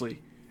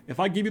 honestly, if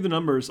I give you the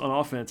numbers on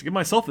offense, give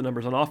myself the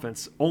numbers on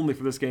offense only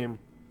for this game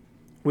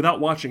without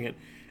watching it,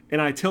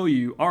 and I tell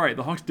you, all right,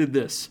 the Hawks did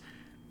this,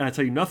 and I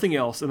tell you nothing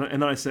else, and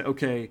then I say,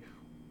 okay,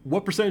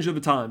 what percentage of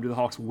the time do the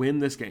Hawks win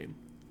this game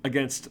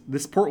against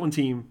this Portland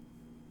team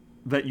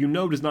that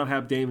does not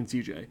have Dame and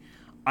CJ?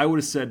 I would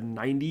have said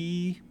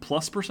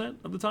 90+%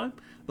 of the time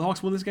the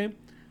Hawks win this game.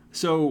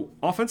 So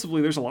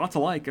offensively, there's a lot to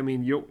like. I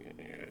mean,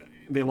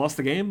 they lost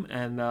the game,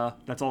 and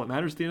that's all that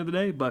matters at the end of the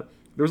day, but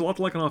there's a lot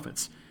to like on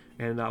offense,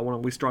 and I want to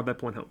at least drive that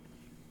point home.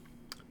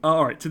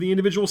 All right, to the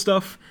individual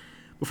stuff.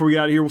 Before we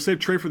get out of here, we'll save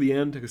Trey for the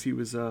end because he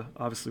was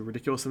obviously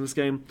ridiculous in this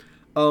game.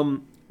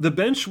 The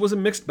bench was a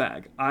mixed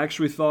bag. I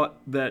actually thought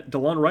that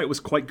DeLon Wright was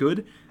quite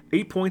good.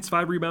 8 points,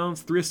 5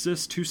 rebounds, 3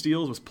 assists, 2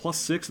 steals, was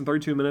 +6 in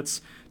 32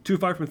 minutes. 2 of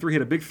 5 from 3,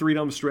 had a big 3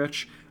 down the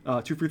stretch.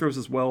 2 free throws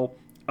as well.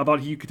 I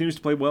thought he continues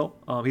to play well.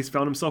 He's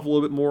found himself a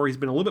little bit more. He's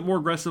been a little bit more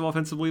aggressive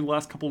offensively the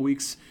last couple of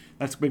weeks.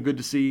 That's been good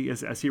to see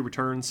as he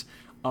returns.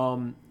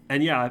 And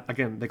And yeah,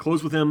 again, they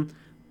closed with him.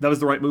 That was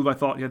the right move, I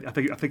thought. I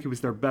think he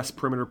was their best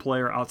perimeter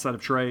player outside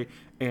of Trey,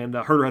 and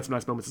Herter had some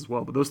nice moments as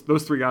well. But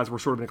those three guys were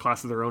sort of in a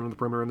class of their own in the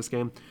perimeter in this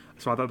game,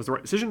 so I thought it was the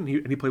right decision,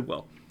 and he played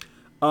well.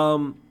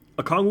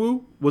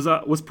 Okongwu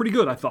was pretty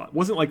good, I thought.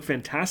 Wasn't like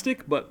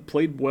fantastic, but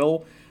played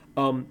well.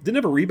 Didn't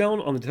have a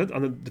rebound on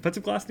the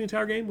defensive glass the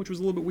entire game, which was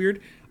a little bit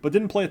weird, but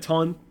didn't play a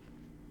ton.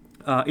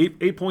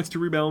 8 points, 2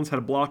 rebounds, had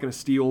a block and a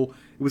steal.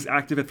 It was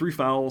active at 3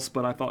 fouls,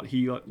 but I thought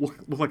he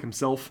looked like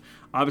himself.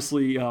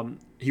 Obviously,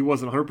 he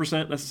wasn't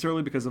 100%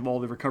 necessarily because of all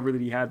the recovery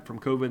that he had from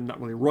COVID, not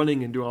really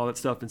running and doing all that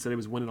stuff. Instead, he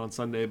was winning on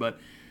Sunday, but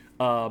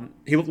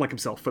he looked like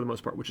himself for the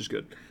most part, which is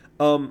good.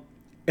 And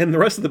the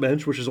rest of the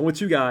bench, which is only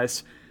 2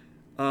 guys,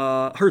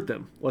 hurt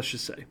them, let's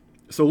just say.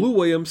 So Lou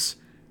Williams,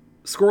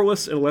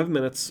 scoreless in 11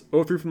 minutes,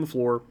 0-3 from the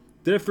floor,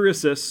 did have 3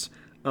 assists,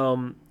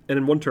 and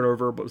then 1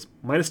 turnover, but was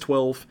minus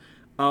 12.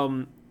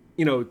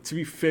 To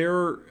be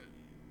fair,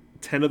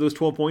 10 of those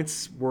 12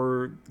 points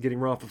were getting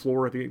run off the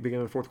floor at the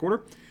beginning of the fourth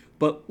quarter.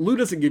 But Lou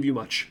doesn't give you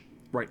much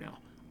right now.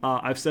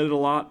 I've said it a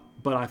lot,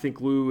 but I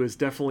think Lou is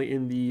definitely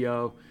in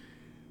the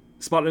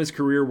spot in his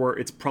career where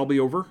it's probably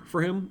over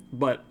for him.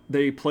 But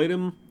they played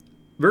him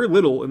very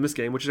little in this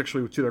game, which is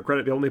actually to their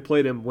credit. They only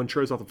played him when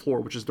Trey's off the floor,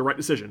 which is the right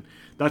decision.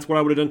 That's what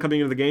I would have done coming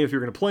into the game if you're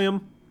going to play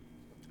him.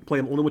 Play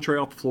him only with Trey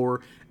off the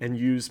floor and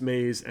use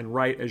Mays and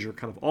Wright as your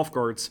kind of off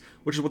guards,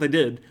 which is what they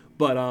did.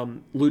 But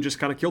Lou just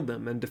kind of killed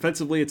them. And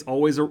defensively, it's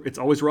always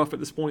rough at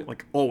this point,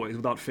 like always,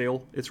 without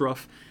fail, it's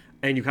rough.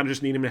 And you kind of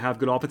just need him to have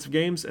good offensive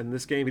games. And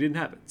this game, he didn't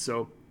have it.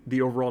 So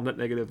the overall net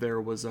negative there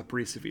was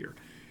pretty severe.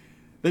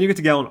 Then you get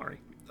to Gallinari.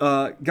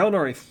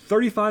 Gallinari,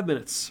 35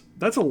 minutes.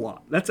 That's a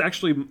lot.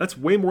 That's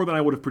way more than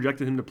I would have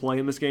projected him to play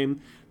in this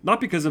game.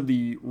 Not because of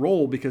the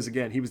role, because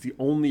again, he was the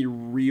only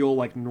real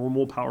like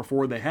normal power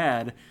forward they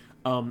had.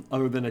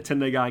 Other than a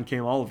 10-day guy in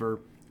Cam Oliver.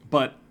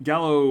 But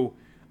Gallo,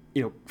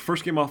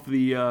 first game off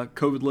the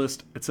COVID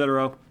list,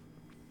 etc.,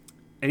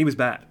 and he was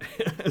bad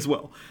as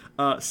well.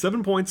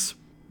 7 points,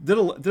 did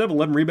have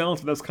 11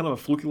 rebounds, but that's kind of a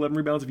fluky 11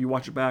 rebounds if you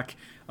watch it back.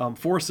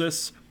 4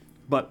 assists,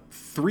 but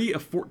 3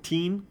 of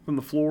 14 from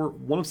the floor,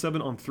 1 of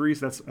 7 on 3,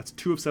 so that's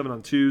 2 of 7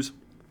 on 2s.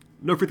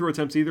 No free throw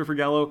attempts either for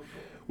Gallo,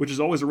 which is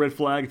always a red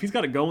flag. If he's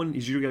got it going,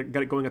 he's usually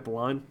got it going at the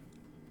line.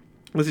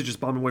 Unless he's just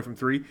bombing away from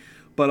 3.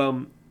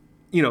 But,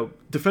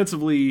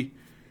 defensively,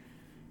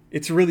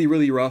 it's really,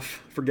 really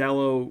rough for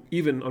Gallo,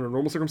 even under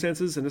normal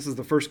circumstances. And this is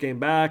the first game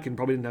back and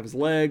probably didn't have his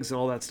legs and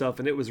all that stuff.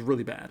 And it was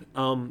really bad.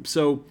 There's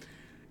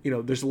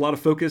a lot of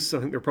focus. I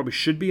think there probably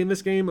should be in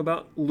this game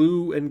about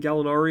Lou and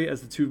Gallinari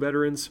as the 2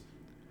 veterans.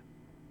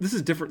 This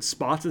is different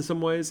spots in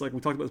some ways. Like we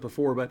talked about this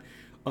before, but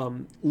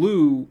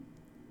Lou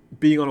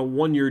being on a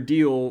 1-year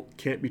deal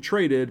can't be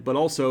traded, but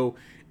also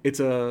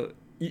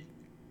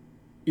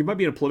you might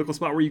be in a political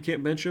spot where you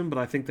can't bench him, but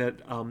I think that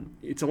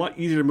it's a lot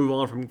easier to move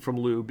on from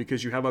Lou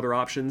because you have other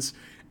options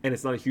and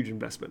it's not a huge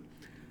investment.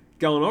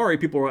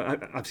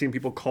 Gallinari, I've seen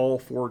people call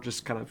for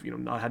just kind of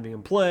not having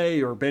him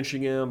play or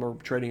benching him or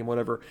trading him,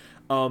 whatever.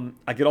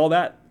 I get all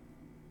that.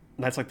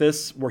 Nights like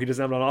this where he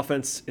doesn't have it on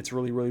offense, it's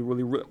really, really,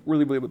 really, really,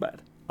 really, really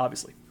bad,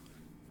 obviously.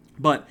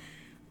 But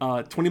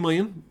 $20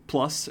 million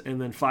plus, and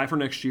then 5 for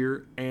next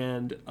year,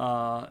 and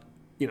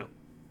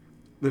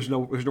There's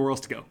nowhere else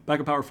to go.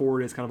 Backup power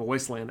forward is kind of a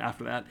wasteland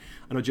after that.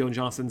 I know Jalen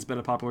Johnson's been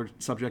a popular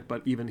subject,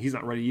 but even he's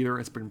not ready either.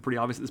 It's been pretty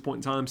obvious at this point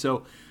in time.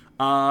 So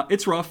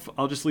it's rough.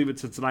 I'll just leave it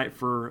to tonight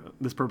for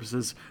this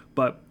purposes.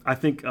 But I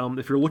think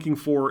if you're looking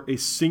for a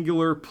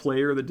singular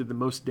player that did the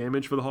most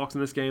damage for the Hawks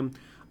in this game,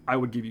 I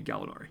would give you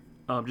Gallinari.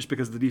 Just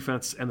because of the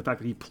defense and the fact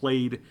that he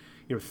played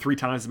 3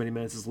 times as many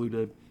minutes as Lou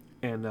did,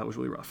 and that was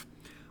really rough.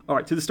 All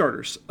right, to the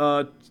starters.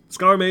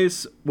 Skylar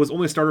Mays was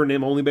only a starter in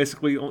name only,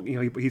 basically.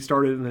 He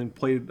started and then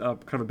played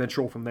kind of a bench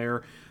role from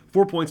there.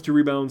 4 points, 2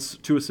 rebounds,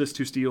 2 assists,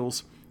 2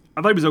 steals.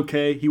 I thought he was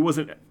okay. He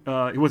wasn't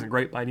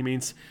great by any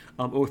means.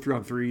 0-3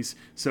 on 3s.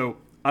 So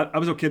I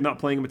was okay not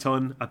playing him a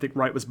ton. I think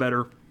Wright was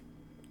better,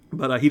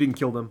 but he didn't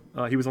kill them.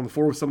 He was on the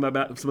floor with some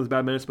of his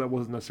bad minutes, but that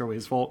wasn't necessarily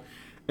his fault.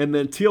 And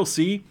then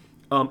TLC,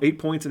 8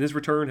 points in his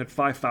return, had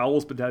 5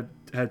 fouls, but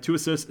had 2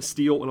 assists, a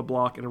steal, and a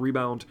block, and a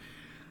rebound.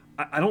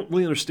 I don't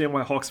really understand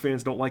why Hawks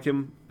fans don't like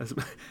him.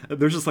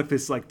 There's just like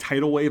this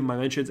tidal wave in my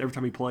mentions every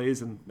time he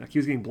plays, and he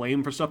was getting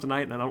blamed for stuff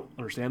tonight, and I don't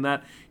understand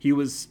that. He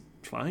was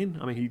fine.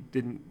 I mean, he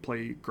didn't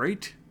play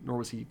great, nor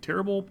was he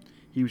terrible.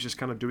 He was just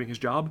kind of doing his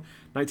job.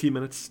 19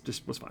 minutes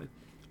just was fine.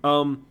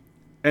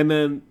 And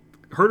then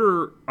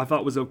Herter, I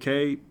thought, was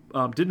okay.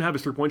 Didn't have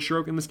his 3-point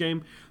stroke in this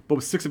game, but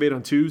was 6 of 8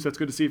 on 2s. That's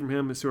good to see from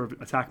him in sort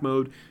of attack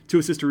mode. 2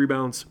 assists, 2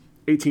 rebounds.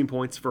 18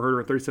 points for Herter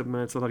in 37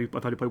 minutes. I thought he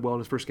played well in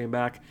his first game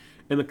back.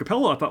 And then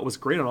Capella, I thought, was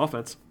great on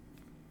offense.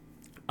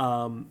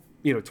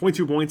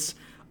 22 points,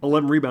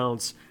 11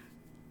 rebounds,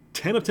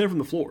 10 of 10 from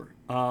the floor.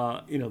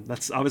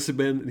 That's obviously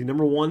been the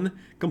number one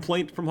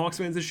complaint from Hawks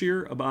fans this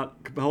year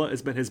about Capella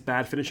has been his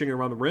bad finishing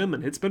around the rim,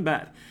 and it's been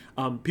bad.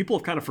 People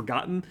have kind of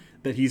forgotten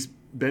that he's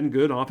been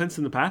good on offense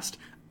in the past.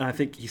 And I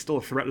think he's still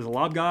a threat as a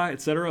lob guy,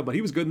 etc. But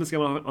he was good in this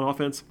game on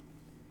offense,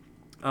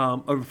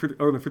 over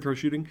the free throw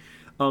shooting.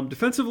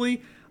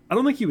 Defensively, I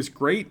don't think he was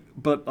great,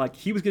 but like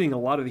he was getting a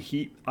lot of the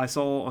heat I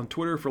saw on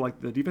Twitter for like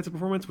the defensive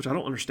performance, which I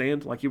don't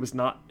understand. Like it was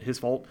not his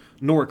fault,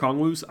 nor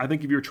Kongwu's. I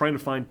think if you're trying to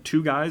find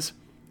two guys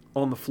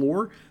on the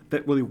floor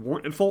that really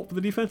weren't at fault for the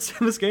defense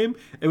in this game,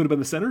 it would have been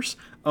the centers,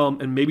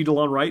 and maybe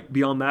DeLon Wright.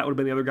 Beyond that would have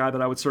been the other guy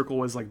that I would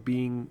circle as like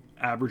being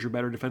average or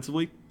better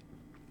defensively.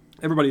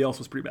 Everybody else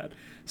was pretty bad.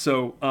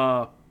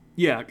 So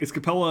yeah, is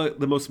Capella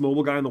the most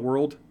mobile guy in the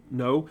world?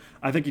 No.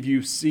 I think if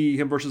you see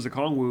him versus a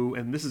Kongwu,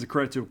 and this is a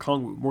credit to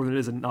Kongwu more than it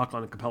is a knock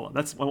on Capella.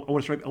 I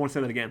want to say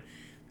that again.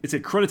 It's a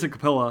credit to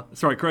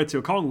credit to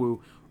a Kongwu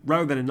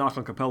rather than a knock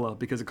on Capella,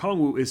 because a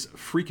Kongwu is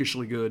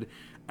freakishly good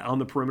on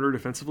the perimeter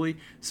defensively,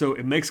 so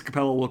it makes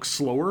Capella look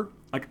slower.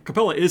 Like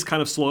Capella is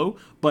kind of slow,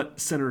 but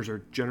centers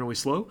are generally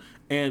slow,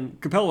 and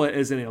Capella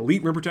is an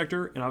elite rim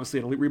protector and obviously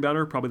an elite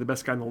rebounder, probably the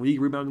best guy in the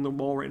league rebounding the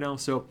ball right now.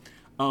 So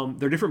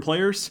they're different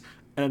players,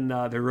 and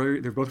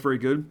they're both very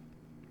good.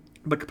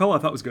 But Capella I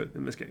thought was good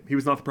in this game. He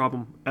was not the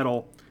problem at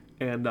all,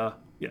 and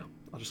yeah,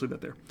 I'll just leave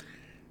that there.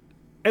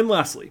 And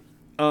lastly,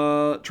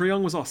 Trae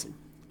Young was awesome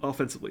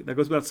offensively. That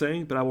goes without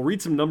saying, but I will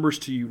read some numbers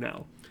to you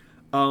now.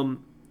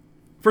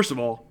 First of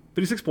all,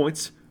 56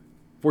 points,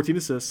 14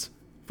 assists,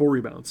 4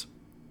 rebounds.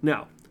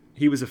 Now,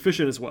 he was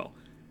efficient as well.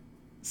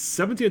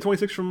 17 of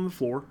 26 from the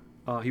floor.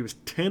 He was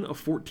 10 of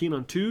 14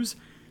 on twos,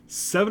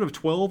 7 of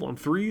 12 on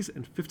threes,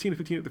 and 15 of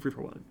 15 at the free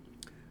throw line.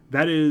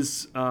 That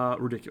is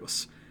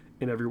ridiculous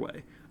in every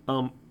way.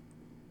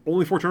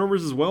 Only 4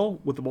 turnovers as well,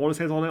 with the ball in his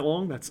hands all night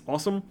long. That's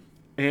awesome.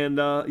 And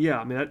yeah,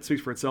 I mean, that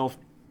speaks for itself.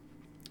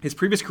 His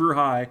previous career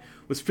high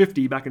was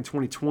 50 back in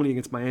 2020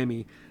 against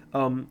Miami.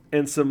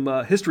 And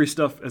some history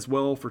stuff as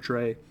well for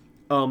Trae.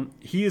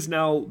 He is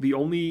now the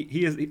only,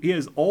 he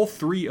has all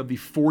 3 of the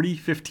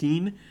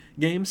 40-15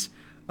 games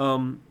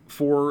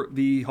for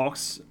the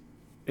Hawks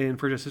in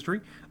franchise history.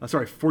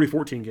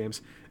 40-14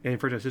 games in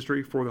franchise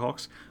history for the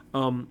Hawks.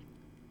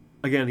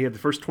 Again, he had the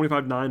first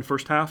 25-9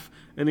 first half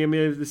in the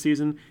NBA this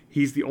season.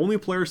 He's the only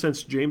player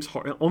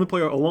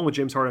along with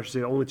James Harden, I should say,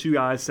 the only 2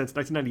 guys since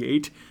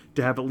 1998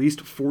 to have at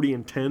least 40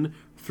 and 10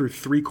 through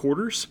 3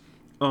 quarters.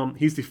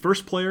 He's the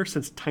first player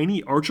since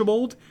Tiny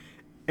Archibald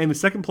and the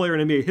second player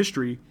in NBA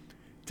history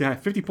to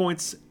have 50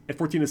 points and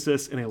 14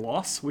 assists in a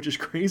loss, which is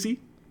crazy.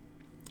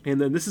 And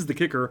then this is the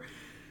kicker.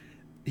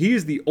 He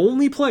is the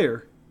only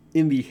player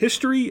in the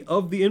history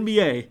of the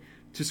NBA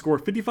to score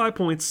 55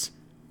 points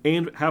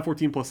and have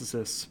 14 plus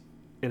assists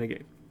in a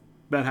game.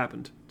 That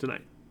happened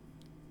tonight.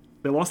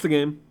 They lost the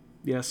game,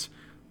 yes,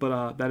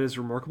 but that is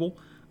remarkable.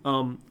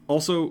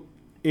 Also,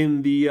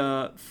 in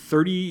the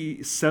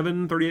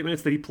 38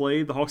 minutes that he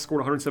played, the Hawks scored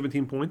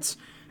 117 points,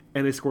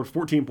 and they scored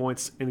 14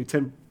 points in the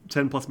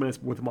 10 plus minutes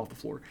with him off the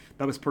floor.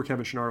 That was per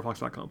Kevin Chouinard of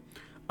Hawks.com.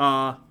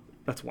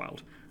 That's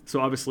wild.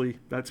 So obviously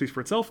that speaks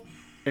for itself,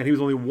 and he was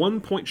only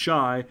 1 point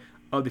shy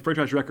of the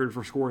franchise record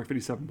for scoring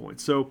 57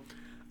 points. So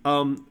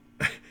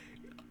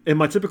in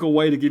my typical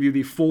way to give you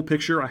the full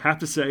picture, I have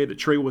to say that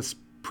Trae was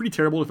pretty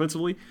terrible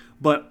defensively,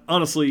 but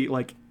honestly,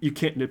 like, you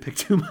can't nitpick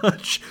too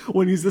much.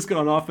 When he's this good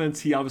on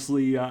offense, he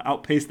obviously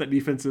outpaced that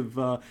defensive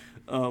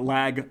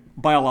lag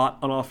by a lot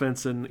on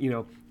offense, and, you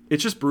know,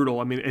 it's just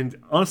brutal. I mean, and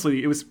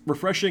honestly, it was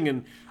refreshing,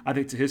 and I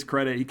think to his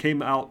credit, he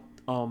came out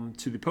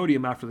to the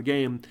podium after the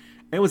game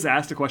and was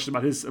asked a question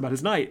about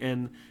his night,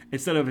 and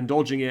instead of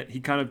indulging it, he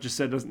kind of just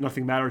said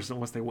nothing matters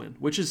unless they win,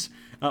 which is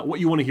what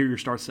you want to hear your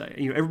stars say.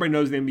 You know, everybody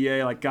knows the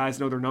NBA, like, guys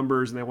know their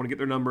numbers and they want to get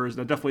their numbers,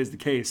 and that definitely is the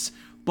case.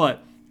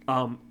 But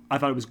I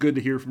thought it was good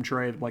to hear from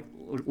Trae, like,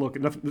 look,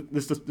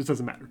 this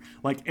doesn't matter.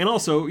 Like, and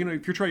also, you know,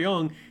 if you're Trae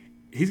Young,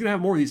 he's gonna have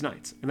more of these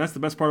nights, and that's the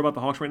best part about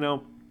the Hawks right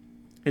now.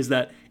 Is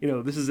that, you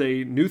know, this is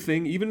a new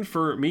thing, even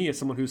for me as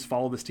someone who's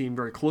followed this team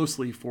very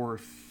closely for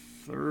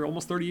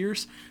almost 30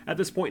 years at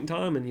this point in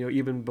time, and, you know,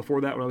 even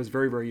before that when I was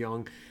very, very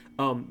young.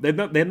 They've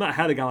not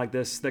had a guy like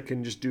this that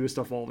can just do this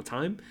stuff all the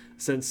time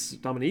since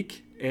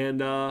Dominique, and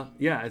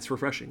yeah, it's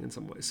refreshing in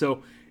some ways.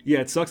 So yeah,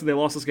 it sucks that they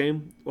lost this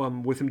game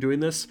with him doing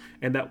this,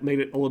 and that made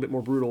it a little bit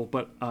more brutal,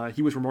 but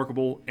he was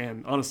remarkable,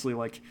 and honestly,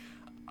 like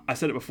I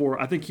said it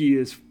before, I think he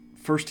is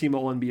first team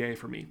All-NBA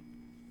for me.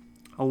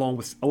 Along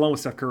with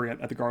Steph Curry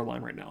at the guard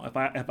line right now.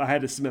 If I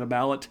had to submit a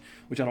ballot,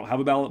 which I don't have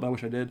a ballot, but I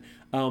wish I did,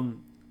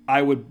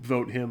 I would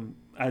vote him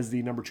as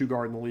the number 2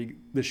 guard in the league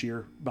this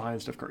year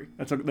behind Steph Curry.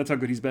 That's how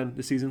good he's been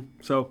this season.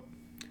 So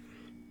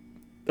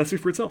that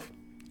speaks for itself.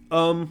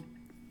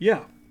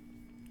 Yeah.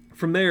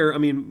 From there, I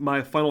mean,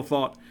 my final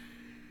thought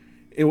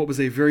in what was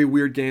a very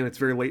weird game. It's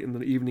very late in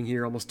the evening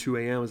here, almost 2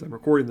 a.m. as I'm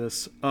recording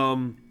this.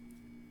 You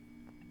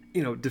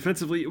know,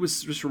 defensively, it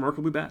was just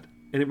remarkably bad,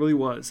 and it really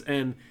was.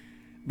 And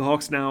the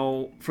Hawks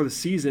now, for the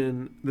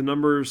season, the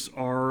numbers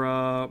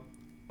are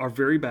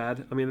very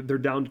bad. I mean, they're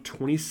down to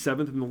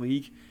 27th in the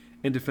league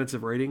in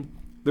defensive rating.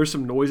 There's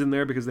some noise in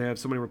there because they have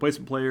so many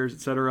replacement players,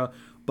 etc.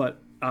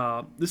 But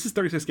this is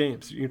 36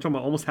 games. You're talking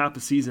about almost half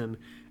the season,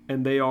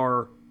 and they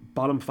are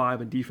bottom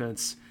 5 in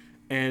defense.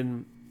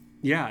 And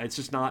yeah, it's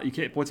just not, you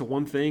can't point to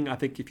one thing. I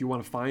think if you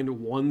want to find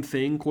one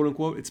thing, quote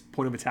unquote, it's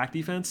point of attack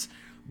defense.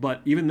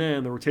 But even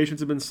then, the rotations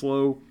have been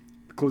slow.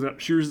 The closeout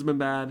shooters has been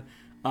bad.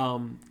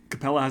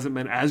 Capella hasn't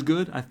been as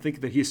good. I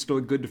think that he's still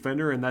a good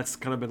defender, and that's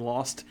kind of been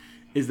lost,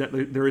 is that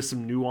there is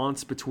some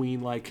nuance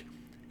between, like,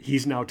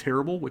 he's now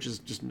terrible, which is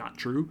just not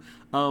true.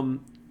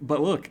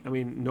 But look, I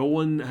mean, no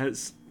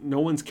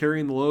one's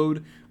carrying the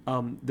load.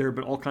 There have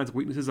been all kinds of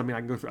weaknesses. I mean, I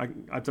can go through.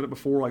 I've done it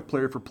before, like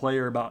player for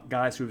player, about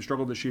guys who have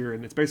struggled this year,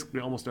 and it's basically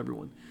almost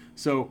everyone.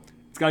 So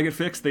it's got to get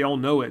fixed. They all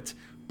know it.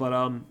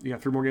 But yeah,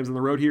 3 more games on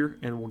the road here,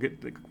 and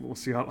we'll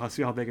see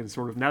how they can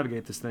sort of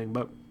navigate this thing.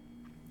 But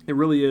it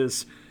really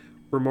is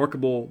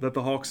remarkable that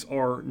the Hawks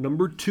are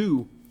number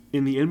 2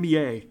 in the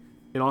NBA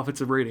in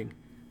offensive rating,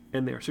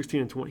 and they are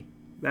 16-20.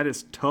 That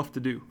is tough to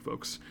do,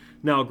 folks.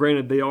 Now,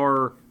 granted, they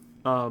are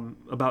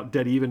about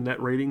dead even net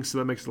ratings, so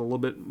that makes it a little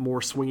bit more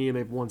swingy, and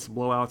they've won some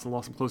blowouts and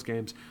lost some close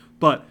games.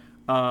 But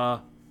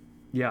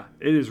yeah,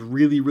 it is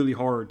really, really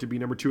hard to be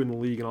number 2 in the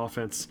league in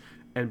offense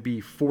and be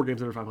 4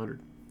 games under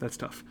 500. That's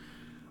tough.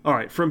 All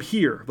right, from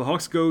here, the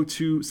Hawks go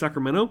to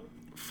Sacramento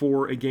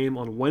for a game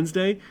on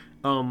Wednesday.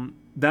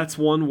 That's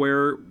one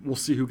where we'll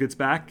see who gets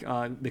back.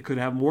 They could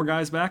have more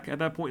guys back at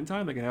that point in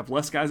time. They could have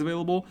less guys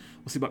available.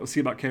 We'll see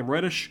about Cam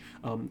Reddish.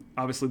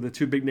 Obviously, the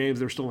 2 big names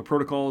that are still in the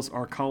protocols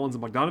are Collins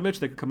and Bogdanovich.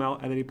 They could come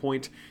out at any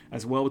point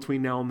as well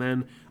between now and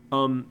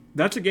then.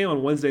 That's a game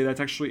on Wednesday.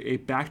 That's actually a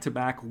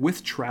back-to-back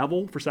with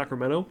travel for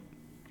Sacramento.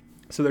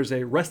 So there's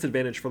a rest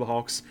advantage for the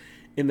Hawks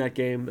in that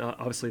game.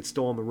 Obviously, it's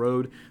still on the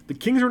road. The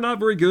Kings are not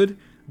very good.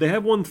 They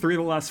have won 3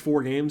 of the last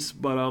 4 games,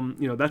 but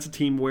that's a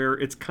team where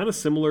it's kind of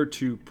similar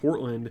to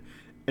Portland,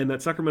 and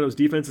that Sacramento's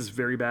defense is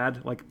very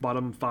bad, like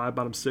bottom 5,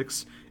 bottom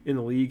 6 in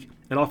the league.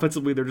 And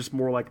offensively, they're just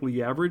more like league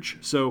average.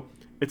 So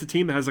it's a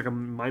team that has like a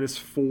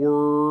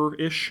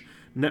 -4-ish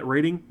net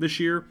rating this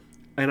year.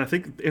 And I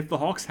think if the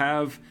Hawks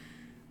have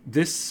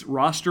this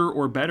roster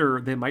or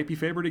better, they might be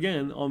favored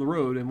again on the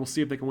road, and we'll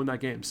see if they can win that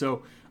game.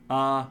 So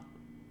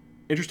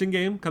interesting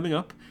game coming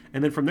up.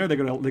 And then from there, they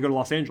go to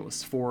Los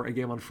Angeles for a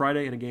game on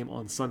Friday and a game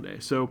on Sunday.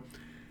 So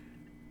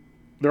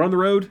they're on the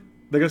road.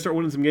 They got to start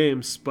winning some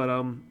games. But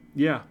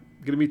yeah,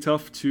 going to be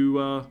tough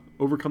to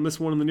overcome this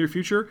one in the near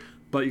future.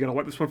 But you got to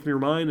wipe this one from your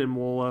mind, and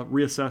we'll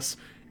reassess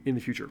in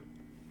the future.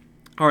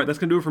 All right, that's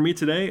going to do it for me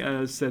today.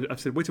 As I've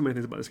said way too many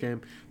things about this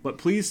game. But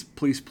please,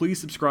 please, please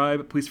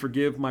subscribe. Please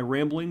forgive my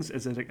ramblings,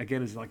 as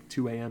again, it's like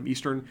 2 a.m.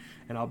 Eastern,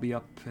 and I'll be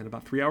up in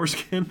about 3 hours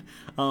again.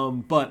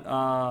 But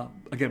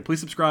again, please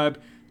subscribe.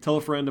 Tell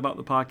a friend about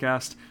the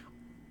podcast.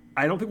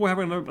 I don't think we'll have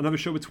another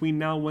show between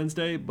now and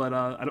Wednesday, but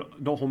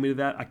don't hold me to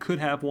that. I could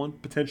have one,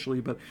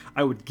 potentially, but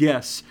I would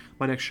guess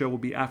my next show will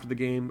be after the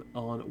game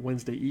on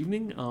Wednesday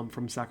evening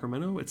from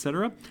Sacramento,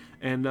 etc.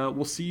 And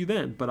we'll see you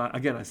then. But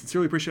again, I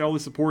sincerely appreciate all the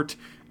support.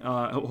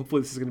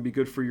 Hopefully this is going to be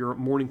good for your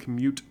morning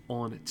commute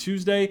on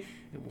Tuesday,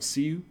 and we'll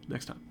see you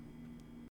next time.